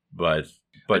 Mm-hmm.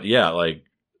 But yeah, like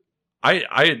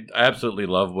I absolutely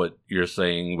love what you're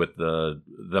saying with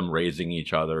them raising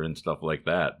each other and stuff like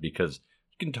that, because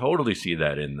you can totally see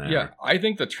that in there. Yeah, I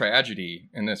think the tragedy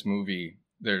in this movie,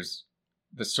 there's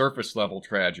the surface level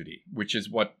tragedy, which is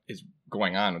what is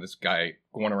going on with this guy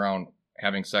going around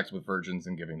having sex with virgins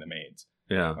and giving them AIDS.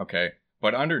 Yeah. Okay.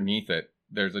 But underneath it,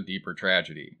 there's a deeper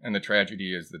tragedy. And the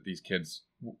tragedy is that these kids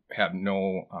have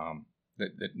no,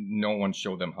 that no one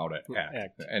showed them how to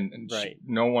act. And right.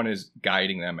 No one is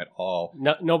guiding them at all.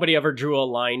 Nobody ever drew a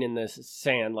line in the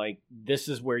sand like, this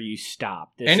is where you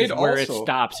stop. This and is where it also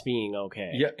stops being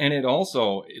okay. Yeah, and it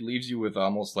leaves you with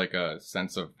almost like a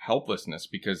sense of helplessness,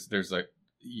 because there's like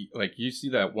you see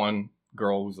that one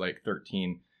girl who's like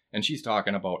 13, and she's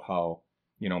talking about how,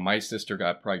 my sister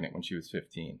got pregnant when she was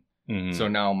 15. Mm-hmm. So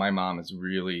now my mom is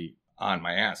really on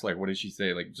my ass. Like, what did she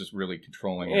say? Like, just really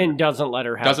controlling her. And doesn't let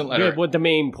her have. What the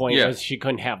main point was, she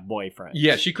couldn't have boyfriends.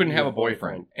 Yeah, she couldn't have a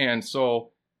boyfriend. And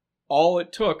so all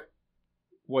it took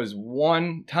was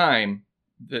one time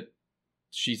that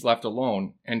she's left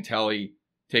alone, and Telly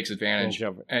takes advantage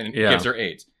and gives her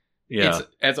AIDS. Yeah.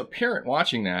 As a parent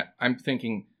watching that, I'm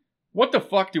thinking, what the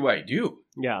fuck do I do?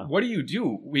 Yeah. What do you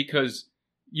do? Because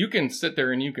you can sit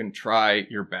there and you can try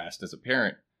your best as a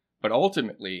parent, but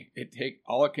ultimately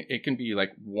it can be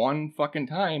like one fucking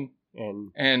time,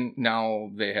 and now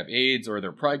they have AIDS or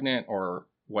they're pregnant or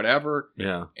whatever.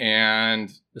 Yeah. And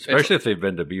especially if they've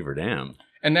been to Beaver Dam.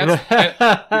 And that's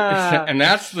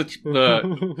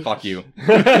the fuck you.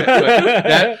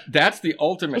 That's the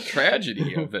ultimate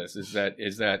tragedy of this is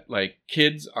that like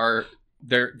kids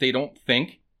they don't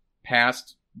think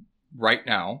past right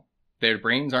now. Their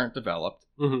brains aren't developed,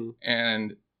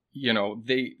 and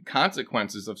the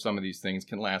consequences of some of these things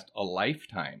can last a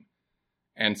lifetime.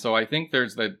 And so I think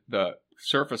there's the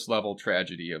surface level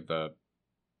tragedy of the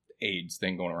AIDS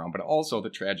thing going around, but also the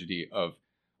tragedy of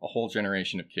a whole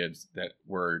generation of kids that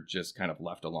were just kind of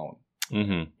left alone.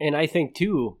 Mm-hmm. And I think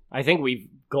we've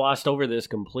glossed over this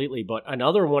completely, but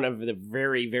another one of the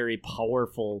very, very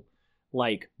powerful,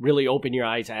 like really open your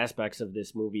eyes aspects of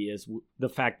this movie is the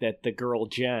fact that the girl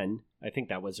Jen, I think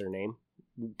that was her name,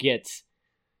 gets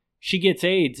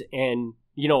AIDS, and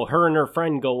her and her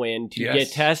friend go in to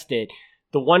get tested.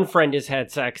 The one friend has had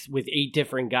sex with 8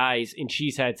 different guys, and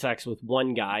she's had sex with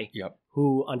one guy. Yep.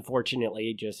 Who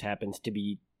unfortunately just happens to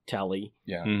be Telly.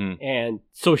 Yeah. Mm-hmm. And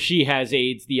so she has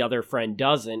AIDS, the other friend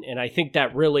doesn't. And I think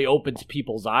that really opens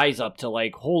people's eyes up to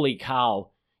like, holy cow,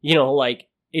 like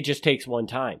it just takes one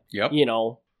time. Yep.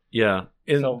 Yeah.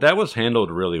 And that was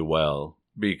handled really well,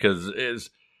 because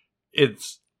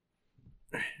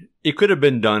it could have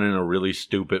been done in a really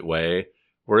stupid way,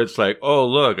 where it's like, oh,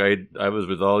 look, I was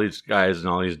with all these guys in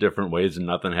all these different ways and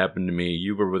nothing happened to me.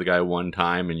 You were with a guy one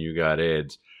time and you got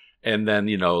AIDS. And then,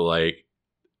 like,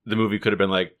 the movie could have been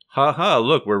like, haha,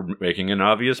 look, we're making an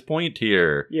obvious point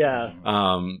here. Yeah.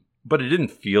 But it didn't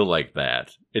feel like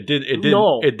that. It didn't.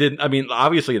 No. It didn't. I mean,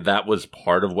 obviously that was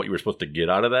part of what you were supposed to get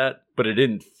out of that, but it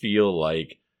didn't feel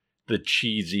like the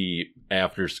cheesy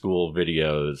after school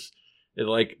videos.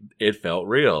 It felt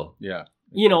real. Yeah.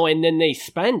 And then they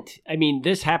spent, I mean,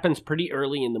 this happens pretty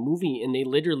early in the movie, and they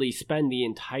literally spend the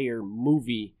entire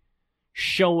movie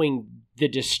showing the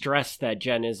distress that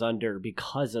Jen is under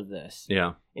because of this.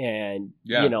 Yeah. And,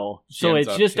 Yeah. so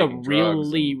it's just a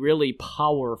really, and... really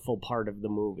powerful part of the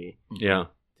movie. Yeah.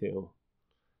 Too.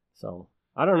 So,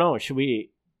 I don't know. Should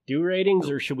we do ratings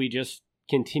or should we just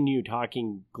continue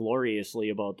talking gloriously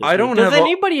about this? Does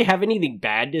anybody have anything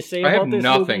bad to say about this movie?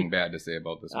 I have nothing bad to say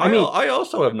about this movie. I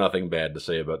also have nothing bad to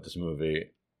say about this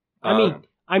movie.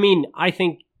 I mean, I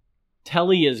think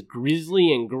Telly is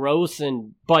grisly and gross,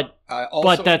 but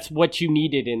that's what you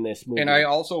needed in this movie. And I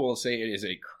also will say it is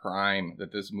a crime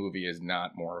that this movie is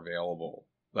not more available.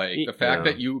 Like the fact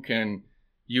that you can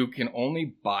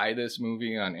only buy this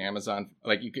movie on Amazon,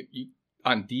 like you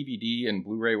on DVD and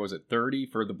Blu-ray, was it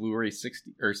 $30 for the Blu-ray,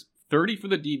 $60 or $30 for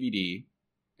the DVD,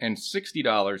 and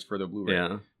 $60 for the Blu-ray.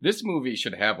 Yeah. This movie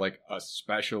should have like a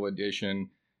special edition.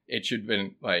 It should have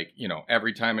been like,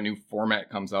 every time a new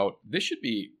format comes out, this should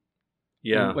be.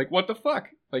 Yeah. Like, what the fuck?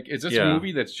 Like, is this a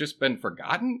movie that's just been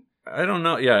forgotten? I don't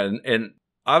know. Yeah. And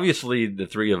obviously the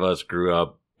three of us grew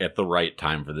up at the right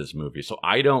time for this movie. So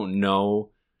I don't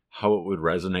know how it would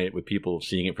resonate with people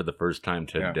seeing it for the first time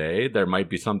today. Yeah. There might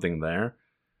be something there.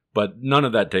 But none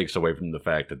of that takes away from the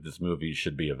fact that this movie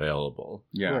should be available.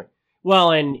 Yeah. Sure.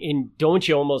 Well, and don't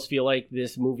you almost feel like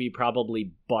this movie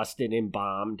probably busted and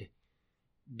bombed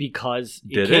because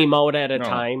it came out at a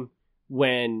time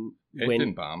when... It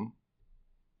didn't bomb.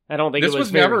 I don't think this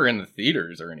was never in the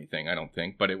theaters or anything. I don't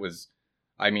think, but it was.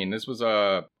 I mean, this was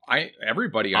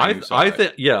everybody. I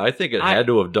think it had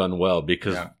to have done well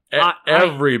because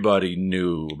everybody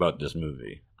knew about this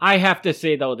movie. I have to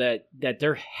say though that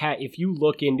if you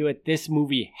look into it, this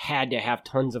movie had to have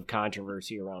tons of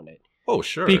controversy around it. Oh,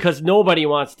 sure. Because nobody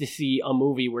wants to see a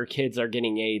movie where kids are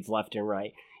getting AIDS left and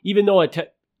right, even though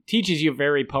it teaches you a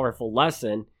very powerful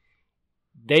lesson.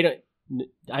 They don't.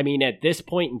 I mean, at this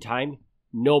point in time,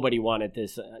 nobody wanted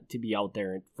this to be out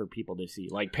there for people to see.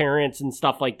 Like parents and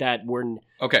stuff like that were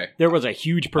okay. There was a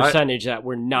huge percentage that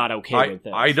were not okay with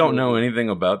this. I don't know anything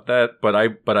about that, but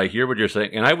I hear what you're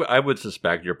saying, and I would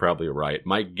suspect you're probably right.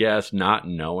 My guess, not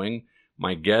knowing,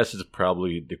 is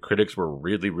probably the critics were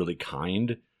really, really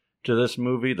kind to this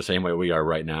movie, the same way we are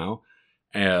right now.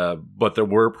 But there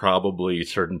were probably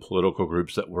certain political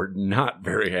groups that were not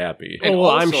very happy. And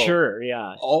also, I'm sure,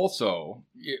 yeah. Also,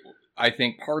 I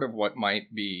think part of what might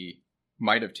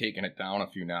have taken it down a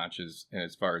few notches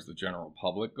as far as the general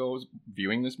public goes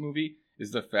viewing this movie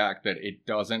is the fact that it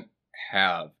doesn't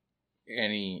have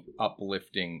any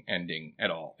uplifting ending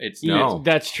at all.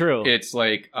 That's true. It's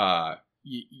like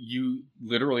you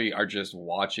literally are just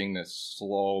watching this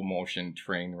slow motion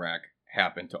train wreck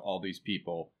happen to all these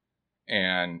people,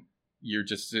 and you're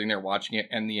just sitting there watching it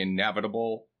and the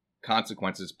inevitable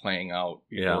consequences playing out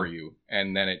before you,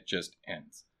 and then it just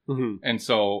ends. Mm-hmm. And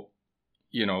so,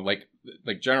 like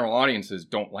general audiences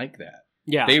don't like that.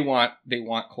 Yeah. They want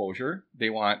closure.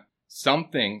 They want some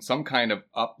kind of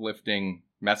uplifting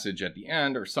message at the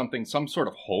end or something, some sort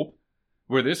of hope,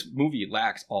 where this movie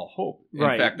lacks all hope. In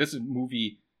fact, this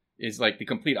movie is like the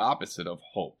complete opposite of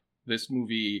hope. This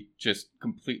movie just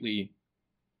completely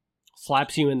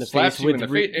slaps you in the face with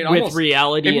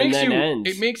reality and then ends.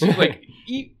 It makes you like,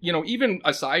 even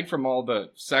aside from all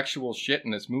the sexual shit in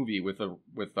this movie with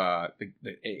the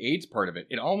AIDS part of it,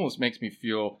 it almost makes me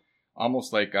feel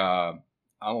almost like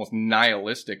almost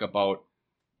nihilistic about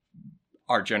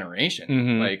our generation.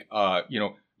 Mm-hmm. Like,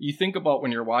 you think about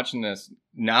when you're watching this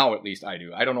now, at least I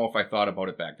do. I don't know if I thought about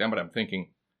it back then, but I'm thinking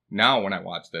now when I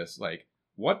watch this, like,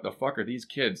 what the fuck are these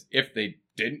kids, if they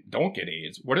don't get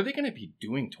AIDS, what are they going to be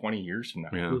doing 20 years from now?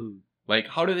 Yeah. Mm-hmm. Like,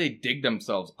 how do they dig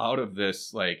themselves out of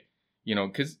this? Like,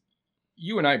 because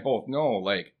you and I both know,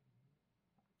 like,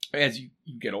 as you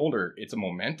get older, it's a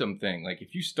momentum thing. Like,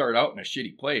 if you start out in a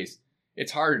shitty place,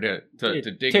 it's harder to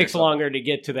dig. It takes longer to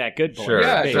get to that good point. Sure,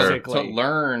 yeah, basically. to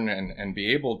learn and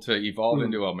be able to evolve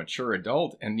into a mature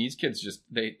adult. And these kids just,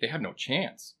 they have no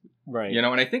chance. Right. And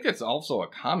I think it's also a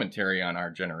commentary on our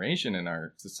generation and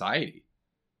our society.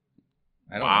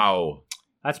 I don't know.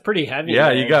 That's pretty heavy. Yeah,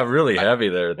 man. you got really heavy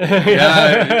there.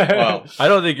 Yeah, well, I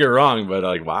don't think you're wrong, but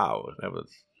like, wow, that was.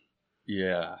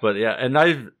 Yeah. But yeah, and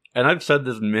I've said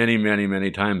this many, many,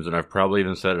 many times, and I've probably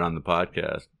even said it on the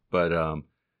podcast. But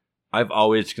I've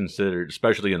always considered,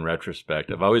 especially in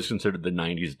retrospect, I've always considered the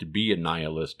 '90s to be a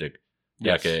nihilistic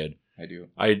decade. I do.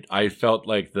 I felt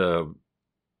like the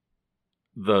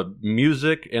the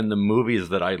music and the movies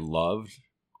that I loved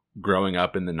growing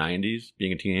up in the 90s,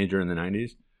 being a teenager in the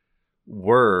 90s,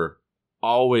 were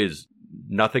always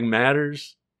Nothing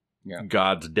Matters. Yeah.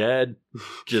 God's Dead.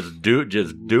 Just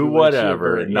do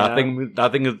whatever. Yeah.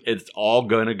 Nothing is, it's all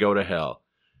gonna go to hell.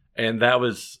 And that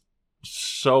was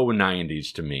so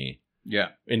 90s to me. Yeah.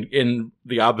 In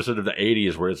the opposite of the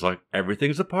 80s where it's like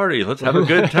everything's a party. Let's have a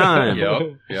good time.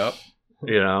 Yep.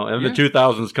 You know, and the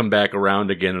 2000s come back around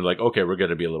again and like, okay, we're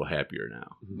gonna be a little happier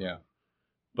now. Yeah.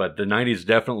 But the 90s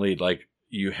definitely, like,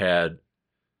 you had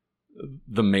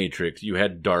The Matrix, you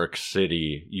had Dark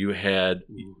City, you had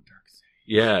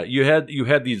you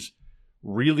had these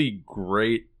really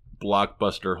great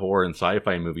blockbuster horror and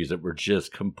sci-fi movies that were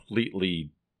just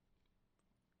completely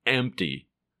empty.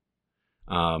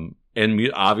 And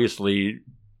obviously,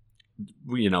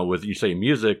 you know, with you say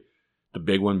music, the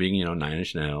big one being, you know, Nine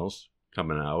Inch Nails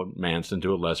coming out, Manson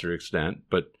to a lesser extent,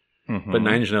 but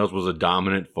Nine Inch Nails was a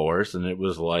dominant force, and it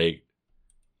was like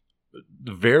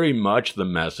very much the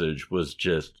message was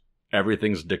just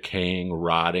everything's decaying,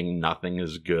 rotting, nothing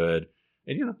is good.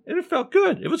 And, you know, and it felt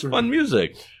good. It was fun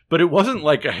music, but it wasn't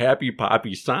like a happy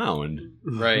poppy sound.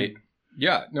 Right.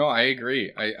 Yeah, no, I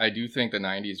agree. I do think the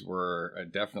 90s were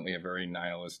definitely a very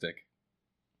nihilistic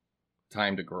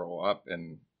time to grow up.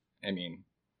 And, I mean,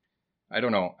 I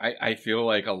don't know. I feel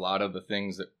like a lot of the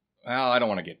things that, well, I don't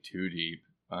want to get too deep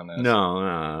on this.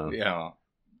 No. Yeah.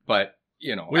 But,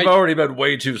 you know. We've already been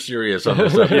way too serious on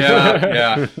this episode.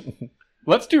 Yeah.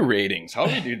 Let's do ratings. How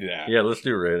do we do that? Yeah, let's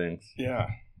do ratings. Yeah.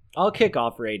 I'll kick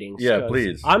off ratings. Yeah,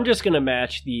 please. I'm just going to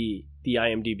match the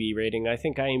IMDb rating. I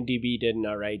think IMDb did an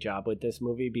alright job with this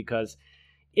movie because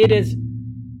it is,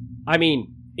 I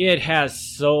mean, it has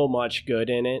so much good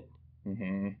in it,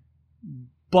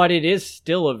 but it is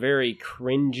still a very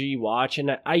cringy watch.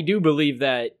 And I do believe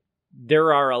that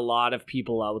there are a lot of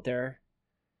people out there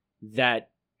that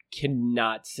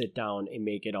cannot sit down and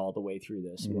make it all the way through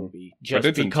this movie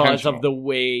just because of the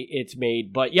way it's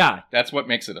made. But yeah, that's what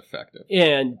makes it effective.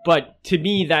 But to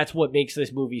me, that's what makes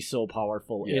this movie so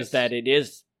powerful, is that it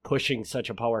is pushing such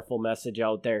a powerful message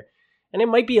out there. And it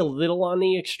might be a little on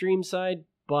the extreme side,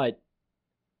 but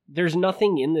there's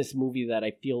nothing in this movie that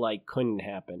I feel like couldn't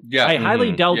happen. Yeah. I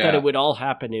highly doubt that it would all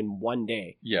happen in one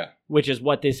day. Yeah. Which is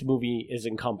what this movie is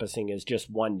encompassing, is just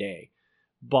one day.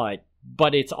 But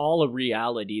it's all a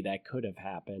reality that could have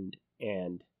happened,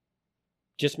 and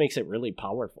just makes it really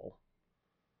powerful.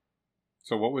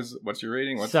 So what's your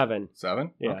rating? 7.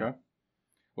 7? Yeah. Okay.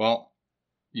 Well,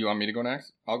 you want me to go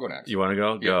next? I'll go next. You want to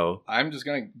go? Yeah. Go. I'm just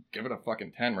going to give it a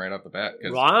fucking 10 right off the bat.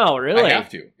 Wow, really? I have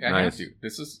to. I have Nice. to.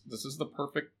 This is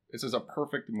a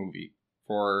perfect movie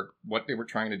for what they were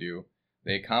trying to do.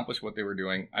 They accomplished what they were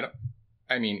doing.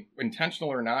 I mean,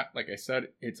 intentional or not, like I said,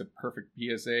 it's a perfect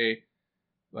PSA.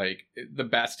 Like, the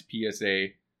best PSA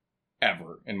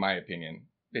ever, in my opinion.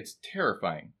 It's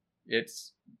terrifying.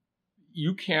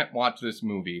 You can't watch this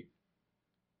movie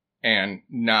and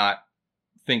not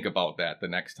think about that the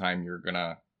next time you're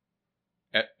gonna,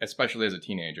 especially as a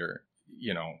teenager,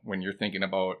 you know, when you're thinking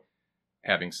about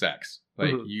having sex.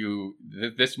 Like,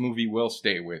 this movie will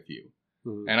stay with you.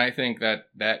 And I think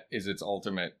that is its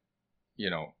ultimate, you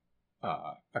know,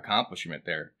 accomplishment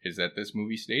there, is that this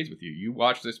movie stays with you. You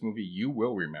watch this movie, you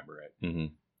will remember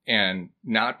it. And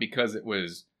not because it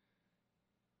was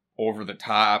over the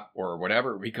top or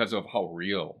whatever, because of how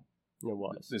real it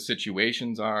was. The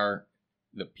situations are,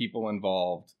 the people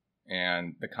involved,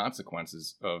 and the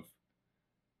consequences of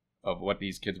what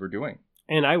these kids were doing.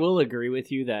 And I will agree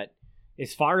with you that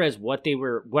as far as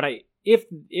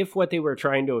if what they were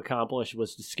trying to accomplish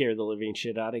was to scare the living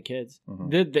shit out of kids,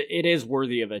 it is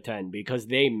worthy of a 10 because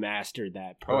they mastered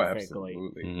that perfectly. Oh,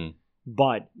 absolutely.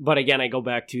 But again, I go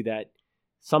back to that.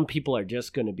 Some people are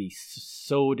just going to be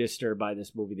so disturbed by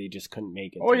this movie they just couldn't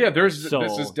make it. Oh yeah, this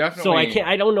is definitely. So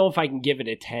I don't know if I can give it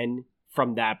a 10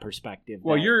 from that perspective.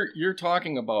 Well, you're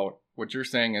talking about what you're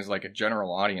saying is like a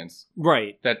general audience,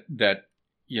 right? That.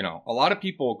 You know, a lot of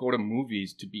people go to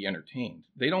movies to be entertained.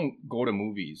 They don't go to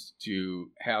movies to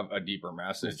have a deeper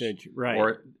message,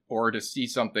 right? Or to see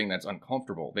something that's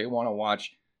uncomfortable. They want to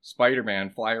watch Spider-Man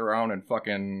fly around and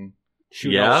fucking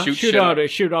shoot out.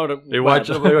 They watch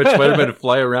Spider-Man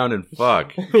fly around and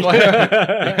fuck.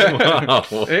 Wow.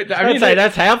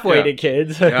 That's halfway to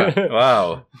kids. Yeah.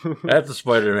 Wow, that's a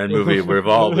Spider-Man movie we've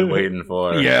all been waiting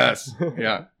for. Yes.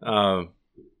 Yeah.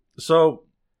 So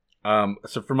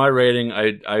for my rating,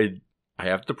 I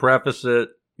have to preface it.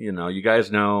 You know, you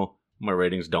guys know my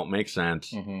ratings don't make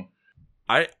sense.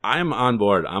 I'm on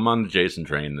board. I'm on the Jason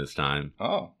train this time.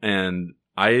 Oh, and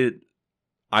I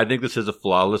think this is a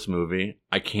flawless movie.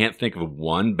 I can't think of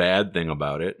one bad thing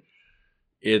about it.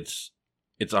 It's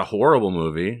a horrible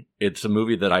movie. It's a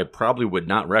movie that I probably would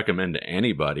not recommend to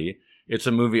anybody. It's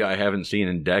a movie I haven't seen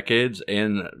in decades,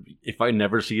 and if I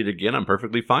never see it again, I'm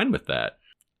perfectly fine with that.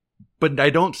 But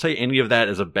I don't say any of that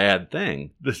as a bad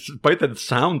thing. Despite that it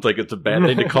sounds like it's a bad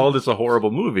thing to call this a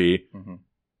horrible movie,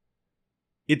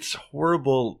 it's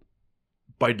horrible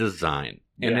by design.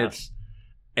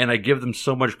 And I give them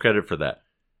so much credit for that.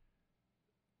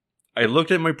 I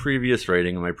looked at my previous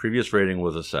rating, and my previous rating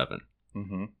was a 7.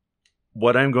 Mm-hmm.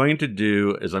 What I'm going to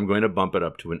do is I'm going to bump it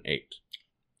up to an 8.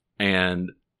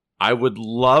 And I would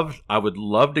love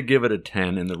to give it a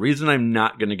 10, and the reason I'm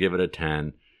not going to give it a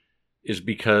 10 is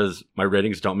because my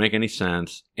ratings don't make any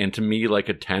sense, and to me, like,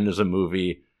 a 10 is a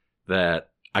movie that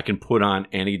I can put on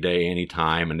any day, any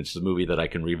time, and it's a movie that I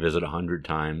can revisit 100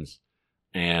 times,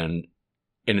 and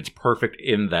it's perfect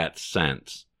in that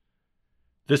sense.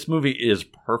 This movie is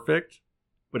perfect,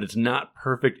 but it's not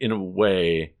perfect in a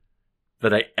way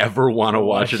that I ever want to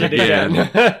watch it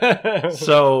again.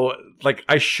 So, like,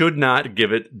 I should not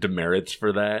give it demerits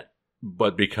for that,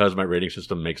 but because my rating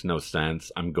system makes no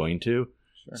sense, I'm going to.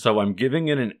 Sure. So I'm giving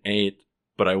it an 8,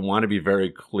 but I want to be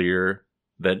very clear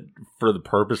that for the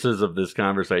purposes of this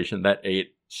conversation, that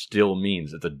 8 still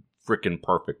means it's a freaking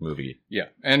perfect movie. Yeah,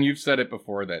 and you've said it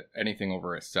before that anything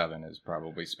over a 7 is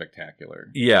probably spectacular.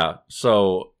 Yeah,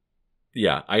 so...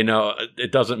 yeah, I know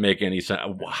it doesn't make any sense.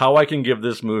 How I can give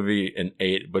this movie an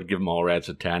 8 but give Mallrats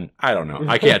a 10, I don't know.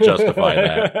 I can't justify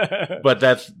that. But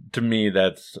to me,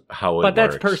 that's how it works. But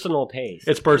that's personal taste.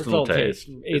 It's personal taste.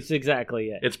 It's exactly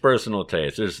it. It's personal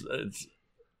taste.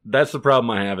 That's the problem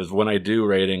I have is when I do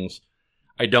ratings,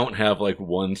 I don't have like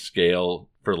one scale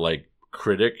for like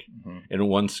critic and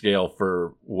one scale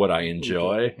for what I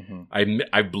enjoy.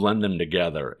 I blend them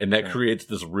together, and that creates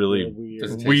this really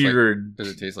weird. Does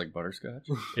it taste like butterscotch?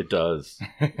 It does.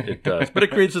 It does. But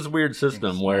it creates this weird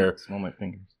system where my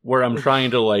fingers. Where I'm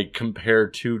trying to like compare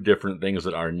two different things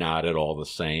that are not at all the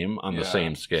same on the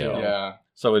same scale. Yeah.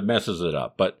 So it messes it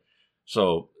up. But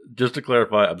so just to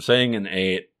clarify, I'm saying an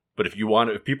 8. But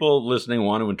if people listening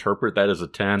want to interpret that as a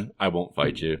 10, I won't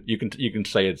fight you. You can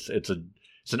say it's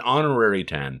an honorary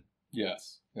 10.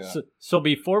 Yes. Yeah. So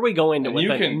before we go into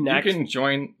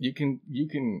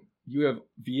you have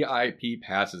VIP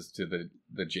passes to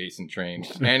the Jason train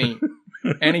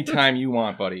anytime you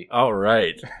want, buddy. All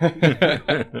right.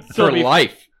 For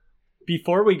life.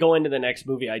 Before we go into the next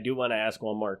movie, I do want to ask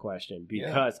one more question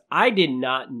because I did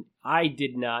not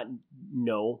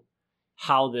know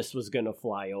how this was going to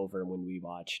fly over when we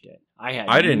watched it.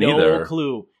 I didn't no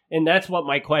clue. And that's what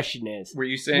my question is. Were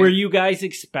you guys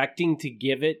expecting to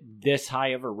give it this high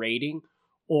of a rating?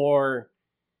 Or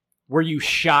were you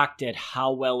shocked at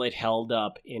how well it held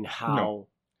up and how...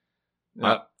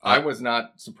 No. I was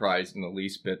not surprised in the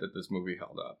least bit that this movie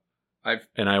held up.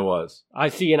 I was. I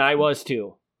see, and I was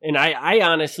too. And I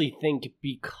honestly think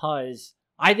because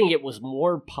I think it was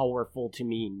more powerful to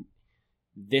me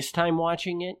this time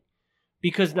watching it.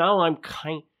 Because now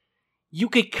you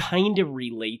could kind of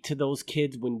relate to those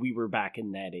kids when we were back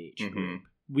in that age. Mm-hmm.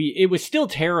 It was still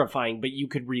terrifying, but you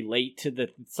could relate to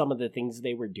some of the things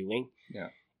they were doing. Yeah.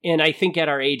 And I think at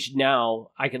our age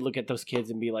now, I could look at those kids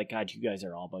and be like, God, you guys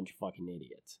are all a bunch of fucking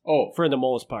idiots. Oh. For the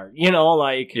most part. You know,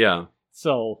 like... Yeah.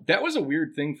 So... That was a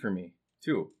weird thing for me,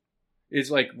 too. Is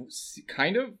like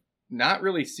kind of not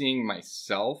really seeing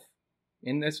myself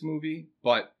in this movie,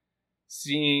 but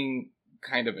seeing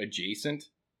kind of adjacent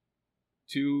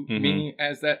to me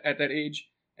at that age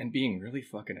and being really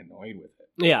fucking annoyed with it.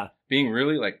 Yeah. Being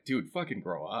really like, dude, fucking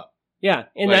grow up. Yeah.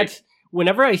 And that's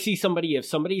whenever I see if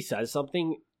somebody says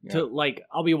something to like,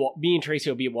 me and Tracy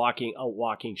will be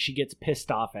walking. She gets pissed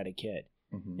off at a kid.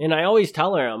 Mm-hmm. And I always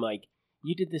tell her, I'm like,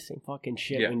 you did the same fucking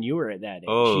shit when you were at that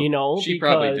age, you know? She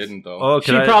probably didn't though. Oh,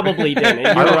 she probably didn't.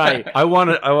 You're right. I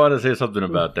want to say something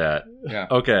about that. Yeah.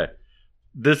 Okay.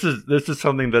 This is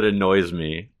something that annoys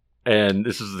me, and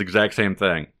this is the exact same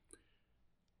thing.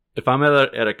 If I'm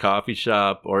at a coffee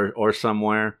shop or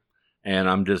somewhere, and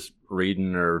I'm just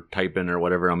reading or typing or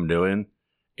whatever I'm doing,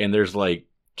 and there's like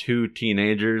two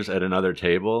teenagers at another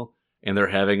table, and they're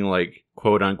having like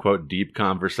quote unquote deep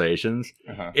conversations,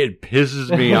 it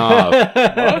pisses me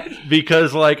off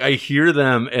because like I hear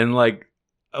them and like.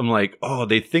 I'm like, oh,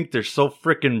 they think they're so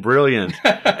freaking brilliant.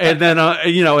 And then,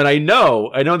 and I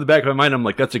know in the back of my mind, I'm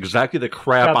like, that's exactly the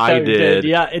crap I did.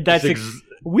 Yeah,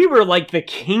 we were like the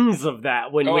kings of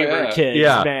that when we were kids,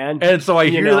 man. And so I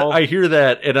hear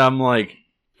that, and I'm like,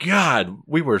 God,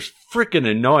 we were freaking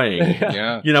annoying.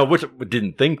 Yeah. You know, which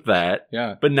didn't think that.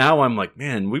 Yeah. But now I'm like,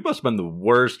 man, we must have been the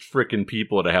worst freaking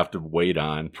people to have to wait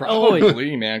on.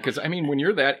 Probably, man. Because, I mean, when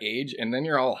you're that age and then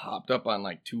you're all hopped up on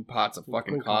like 2 pots of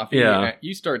fucking coffee, Yeah.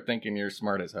 you start thinking you're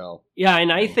smart as hell. Yeah,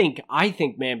 and I think,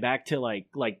 man, back to like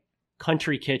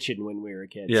Country Kitchen when we were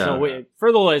kids. Yeah. So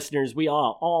for the listeners, we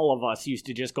all of us used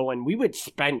to just go and we would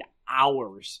spend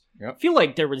hours. Yep. I feel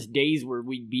like there was days where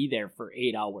we'd be there for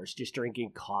 8 hours just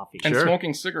drinking coffee. And Sure.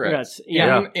 smoking cigarettes. Yes,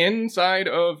 yeah. Inside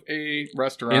of a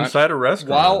restaurant. Inside a restaurant.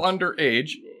 While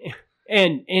underage.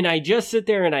 And I just sit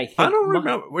there and I think... I don't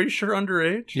remember. Were you sure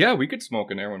underage? Yeah, we could smoke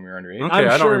in there when we were underage. Okay,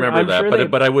 I don't remember that, sure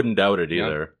but I wouldn't doubt it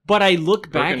either. But I look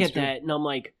back Perkins at too. that and I'm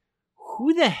like,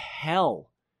 who the hell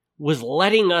was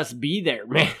letting us be there,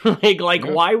 man? like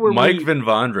Yeah. why were Mike we... Van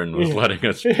Vondren was letting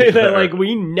us be there. like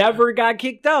we never got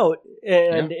kicked out,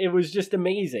 and it was just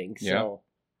amazing. So,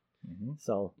 Mhm.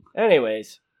 so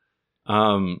anyways,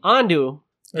 Andu.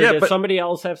 Yeah, Did but- somebody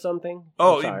else have something?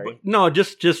 Oh, I'm sorry. no,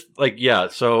 just like, yeah.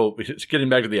 So just getting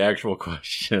back to the actual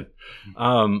question.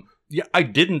 Yeah, I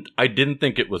didn't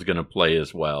think it was going to play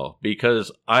as well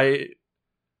because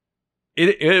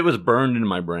it was burned in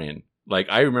my brain. Like,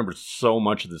 I remember so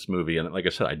much of this movie, and like I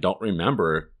said, I don't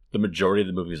remember the majority of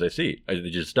the movies I see. I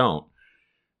just don't.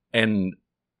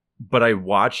 But I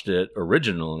watched it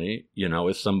originally, you know,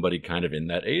 as somebody kind of in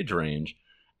that age range.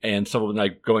 And so,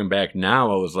 like, going back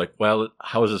now, I was like, well,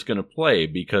 how is this going to play?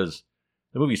 Because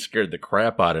the movie scared the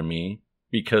crap out of me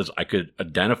because I could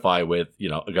identify with, you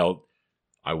know,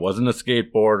 I wasn't a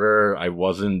skateboarder. I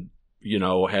wasn't, you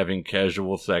know, having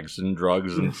casual sex and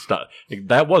drugs and stuff. Like,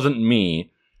 that wasn't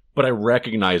me, but I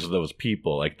recognized those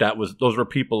people. Like, those were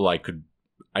people I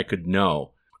could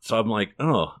know. So I'm like,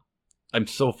 oh, I'm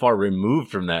so far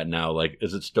removed from that now. Like,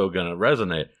 is it still going to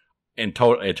resonate? And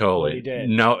it totally you did.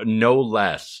 No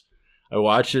less. I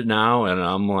watch it now and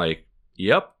I'm like,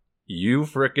 yep, you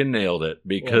frickin' nailed it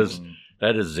because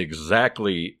that is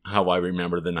exactly how I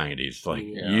remember the 90s. Like,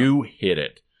 you hit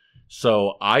it.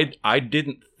 So I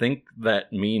didn't think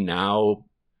that me now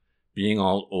being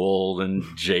all old and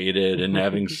jaded and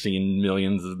having seen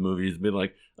millions of movies be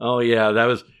like, oh yeah,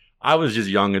 I was just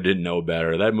young and didn't know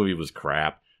better. That movie was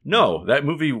crap. No, that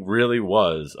movie really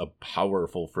was a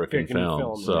powerful freaking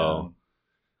film. So,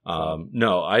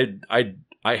 no,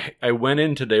 I went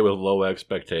in today with low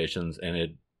expectations, and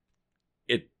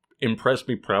it impressed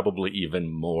me probably even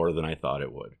more than I thought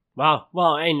it would. Wow.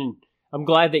 Well, and I'm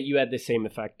glad that you had the same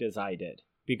effect as I did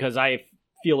because I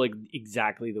feel like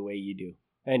exactly the way you do.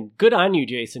 And good on you,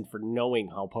 Jason, for knowing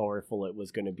how powerful it was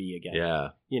going to be again. Yeah.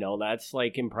 You know, that's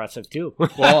like impressive too,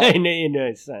 Well, in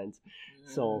a sense.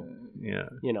 So, yeah.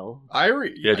 you know.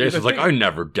 Jason's like, I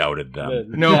never doubted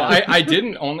them. No, I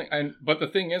didn't but the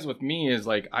thing is with me is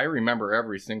like, I remember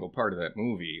every single part of that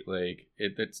movie. Like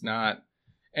it's not,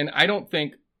 and I don't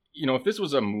think, you know, if this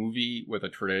was a movie with a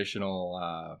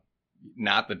traditional,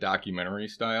 not the documentary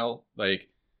style, like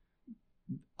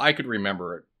I could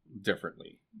remember it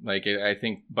differently. Like I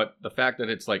think, but the fact that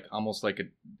it's like almost like a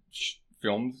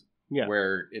filmed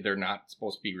where they're not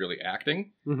supposed to be really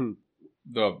acting. Mm-hmm.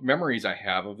 The memories I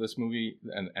have of this movie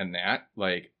and that,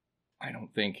 like, I don't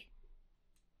think,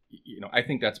 you know, I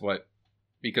think that's what,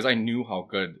 because I knew how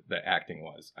good the acting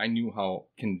was. I knew how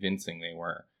convincing they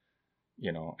were,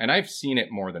 you know, and I've seen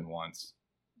it more than once,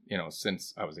 you know,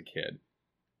 since I was a kid,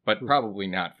 but probably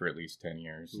not for at least 10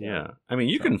 years. Yeah. I mean,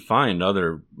 you can find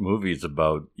movies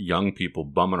about young people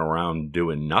bumming around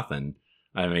doing nothing.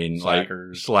 I mean,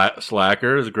 Slackers. like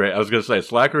Slacker is great. I was going to say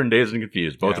Slacker and Dazed and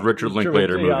Confused, both Richard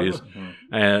Linklater movies.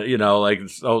 And, you know, like,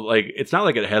 so, like, it's not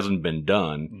like it hasn't been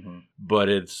done, but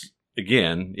it's,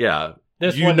 again, yeah.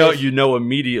 You know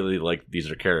immediately, like,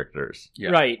 these are characters.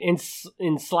 Yeah. Right.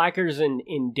 In Slackers and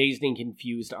in Dazed and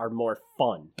Confused are more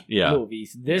fun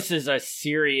movies. This is a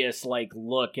serious, like,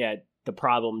 look at the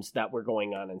problems that were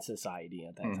going on in society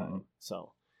at that time.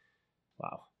 So,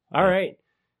 wow. All right.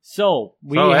 So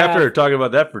after talking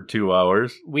about that for 2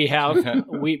 hours, we have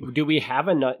do we have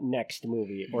a next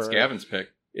movie? Or it's Gavin's pick.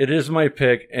 It is my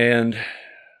pick, and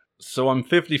so I'm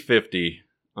 50-50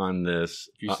 on this.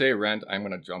 If you say Rent, I'm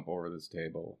going to jump over this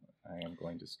table. I am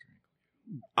going to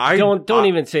scream. Don't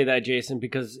even say that, Jason,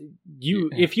 because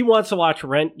if he wants to watch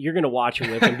Rent, you're going to watch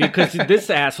it with him because this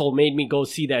asshole made me go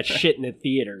see that shit in the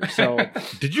theater. So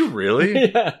did you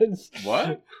really? Yes.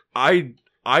 What?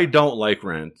 I don't like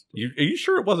Rent. Are you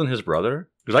sure it wasn't his brother?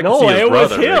 Because I can see his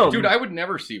brother. Was him. Dude, I would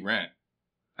never see Rent.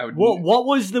 What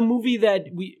was the movie that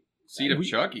we... Seed of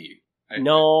Chucky.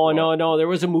 No. There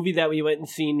was a movie that we went and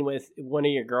seen with one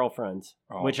of your girlfriends,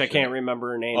 which I can't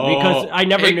remember her name because I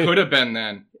never knew. It could have been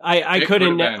then. I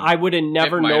couldn't. I would have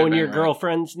never known your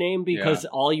girlfriend's name because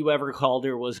all you ever called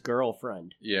her was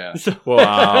girlfriend. Yeah. So.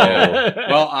 Wow. Yeah.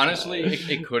 Well, honestly,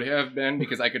 it could have been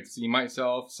because I could see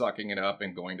myself sucking it up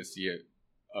and going to see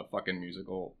a fucking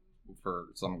musical for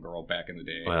some girl back in the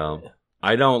day. Well,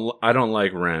 I don't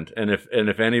like Rent, and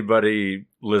if anybody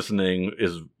listening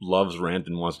loves Rent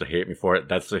and wants to hate me for it,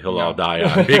 that's the hill I'll die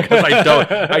on because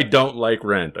I don't like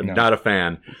Rent. I'm not a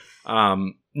fan.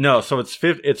 No, so it's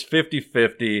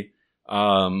 50-50.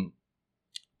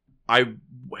 I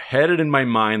had it in my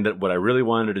mind that what I really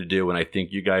wanted to do, and I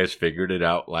think you guys figured it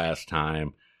out last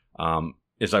time,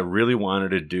 is I really wanted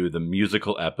to do the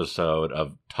musical episode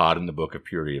of Todd and the Book of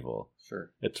Pure Evil. Sure.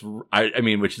 I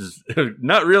mean, which is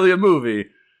not really a movie,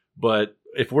 but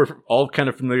if we're all kind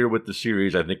of familiar with the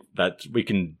series, I think that we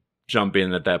can jump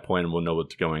in at that point and we'll know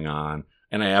what's going on.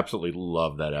 And I absolutely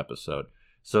love that episode.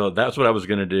 So that's what I was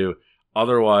going to do.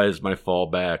 Otherwise, my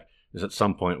fallback is at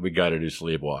some point we got to do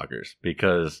Sleepwalkers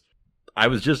because I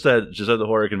was just at the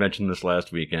horror convention this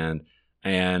last weekend.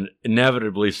 And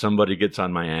inevitably somebody gets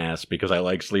on my ass because I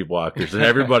like Sleepwalkers, and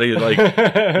everybody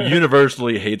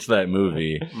universally hates that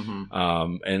movie.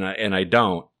 Mm-hmm. And I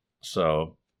don't.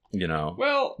 So,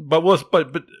 Well,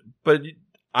 but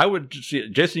I would see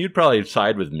Jason, you'd probably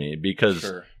side with me because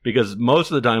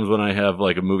most of the times when I have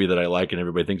like a movie that I like and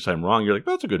everybody thinks I'm wrong, you're like,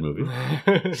 that's a good movie.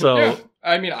 So yeah.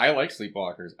 I mean, I like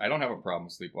Sleepwalkers. I don't have a problem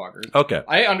with Sleepwalkers. Okay.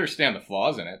 I understand the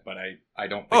flaws in it, but I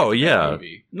don't think it's a bad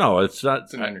movie. No, it's not.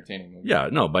 It's an entertaining movie. Yeah,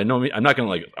 no, by no means. I'm not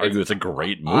going to argue it's a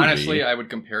great movie. Honestly, I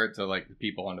would compare it to like The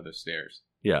People Under the Stairs.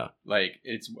 Yeah. Like,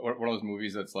 it's one of those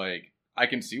movies that's like, I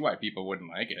can see why people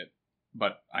wouldn't like it,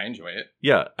 but I enjoy it.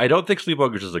 Yeah, I don't think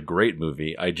Sleepwalkers is a great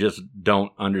movie. I just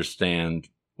don't understand.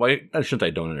 Well, I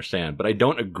don't understand, but I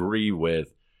don't agree with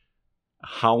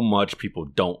how much people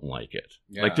don't like it.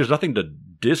 Yeah. Like, there's nothing to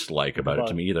dislike about it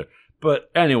to me either.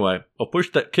 But anyway, I'll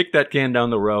kick that can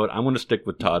down the road. I'm going to stick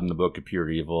with Todd and the Book of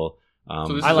Pure Evil.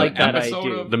 So I like that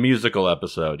idea. The musical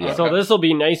episode, yeah. So this will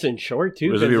be nice and short,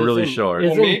 too. This will be really short.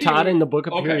 Isn't Todd and the Book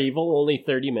of Pure Evil only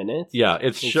 30 minutes? Yeah,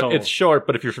 it's short,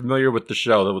 but if you're familiar with the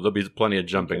show, there'll be plenty of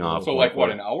jumping off. So like, what,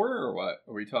 an hour or what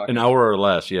are we talking? An hour or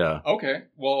less, yeah. Okay,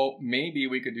 well, maybe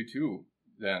we could do 2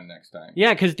 then next time.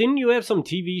 Yeah, because didn't you have some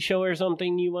TV show or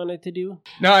something you wanted to do?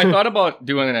 No, I thought about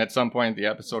doing it at some point, the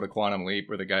episode of Quantum Leap,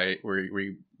 where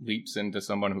he leaps into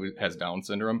someone who has Down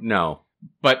syndrome. No.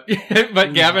 But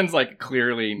Gavin's like,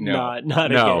 clearly no.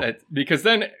 Not again. Because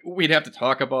then we'd have to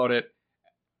talk about it,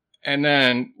 and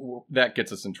then that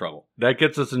gets us in trouble. That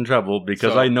gets us in trouble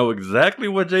because I know exactly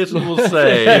what Jason will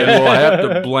say, and we'll have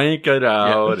to blank it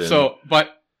out. Yeah. So,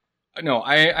 but no,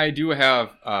 I do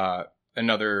have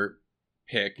another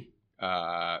pick.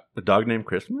 A Dog Named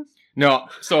Christmas? No,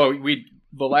 so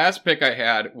the last pick I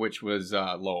had, which was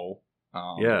low,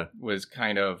 was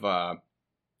kind of a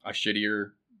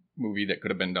shittier movie that could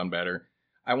have been done better.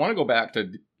 I want to go back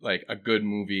to like a good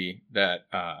movie that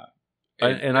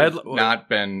not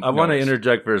been. I want to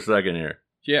interject for a second here.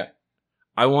 Yeah,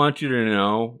 I want you to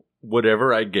know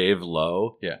whatever I gave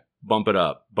low. Yeah, bump it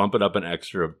up an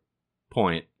extra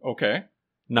point. Okay,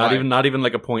 not even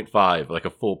like a 0.5, like a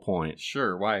full point.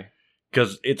 Sure, why?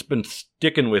 Because it's been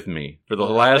sticking with me for the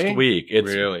last week.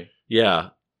 It's really, yeah.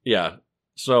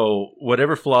 So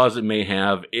whatever flaws it may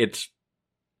have, it's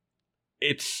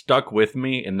stuck with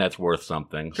me, and that's worth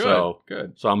something.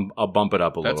 Good. So I'll bump it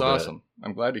up a little bit. That's awesome.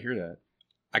 I'm glad to hear that.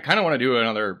 I kind of want to do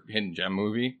another hidden gem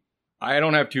movie. I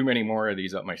don't have too many more of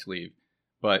these up my sleeve,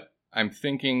 but I'm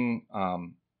thinking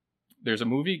there's a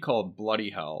movie called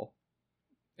Bloody Hell,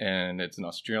 and it's an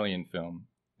Australian film,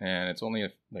 and it's only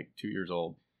like 2 years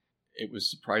old. It was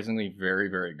surprisingly very,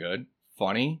 very good.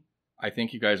 Funny. I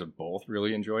think you guys would both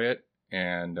really enjoy it.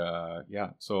 And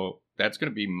so that's going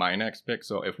to be my next pick.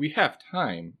 So if we have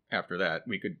time after that,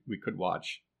 we could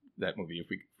watch that movie if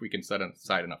we can set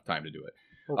aside enough time to do it.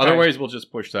 Okay. Otherwise, we'll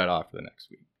just push that off to the next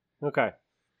week. Okay.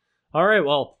 All right.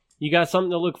 Well, you got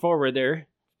something to look forward there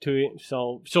to.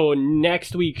 So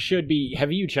next week should be.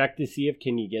 Have you checked to see if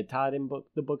can you get Todd in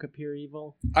the Book of Pure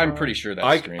Evil? I'm pretty sure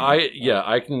that's streaming.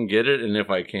 I can get it, and if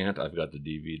I can't, I've got the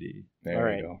DVD.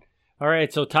 There we go. All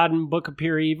right. So Todd and Book of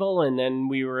Pure Evil, and then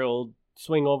we will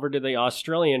swing over to the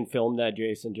Australian film that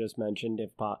Jason just mentioned,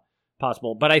 if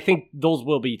possible. But I think those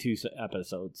will be 2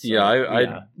 episodes. So,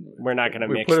 we're not going to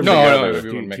mix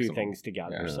two things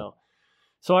together. Yeah.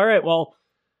 So all right, well,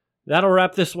 that'll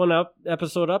wrap this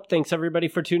episode up. Thanks everybody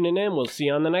for tuning in. We'll see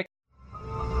you on the next.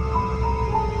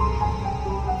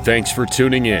 Thanks for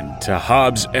tuning in to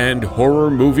Hobbs and Horror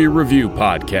Movie Review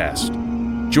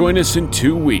Podcast. Join us in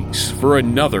 2 weeks for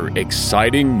another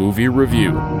exciting movie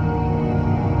review.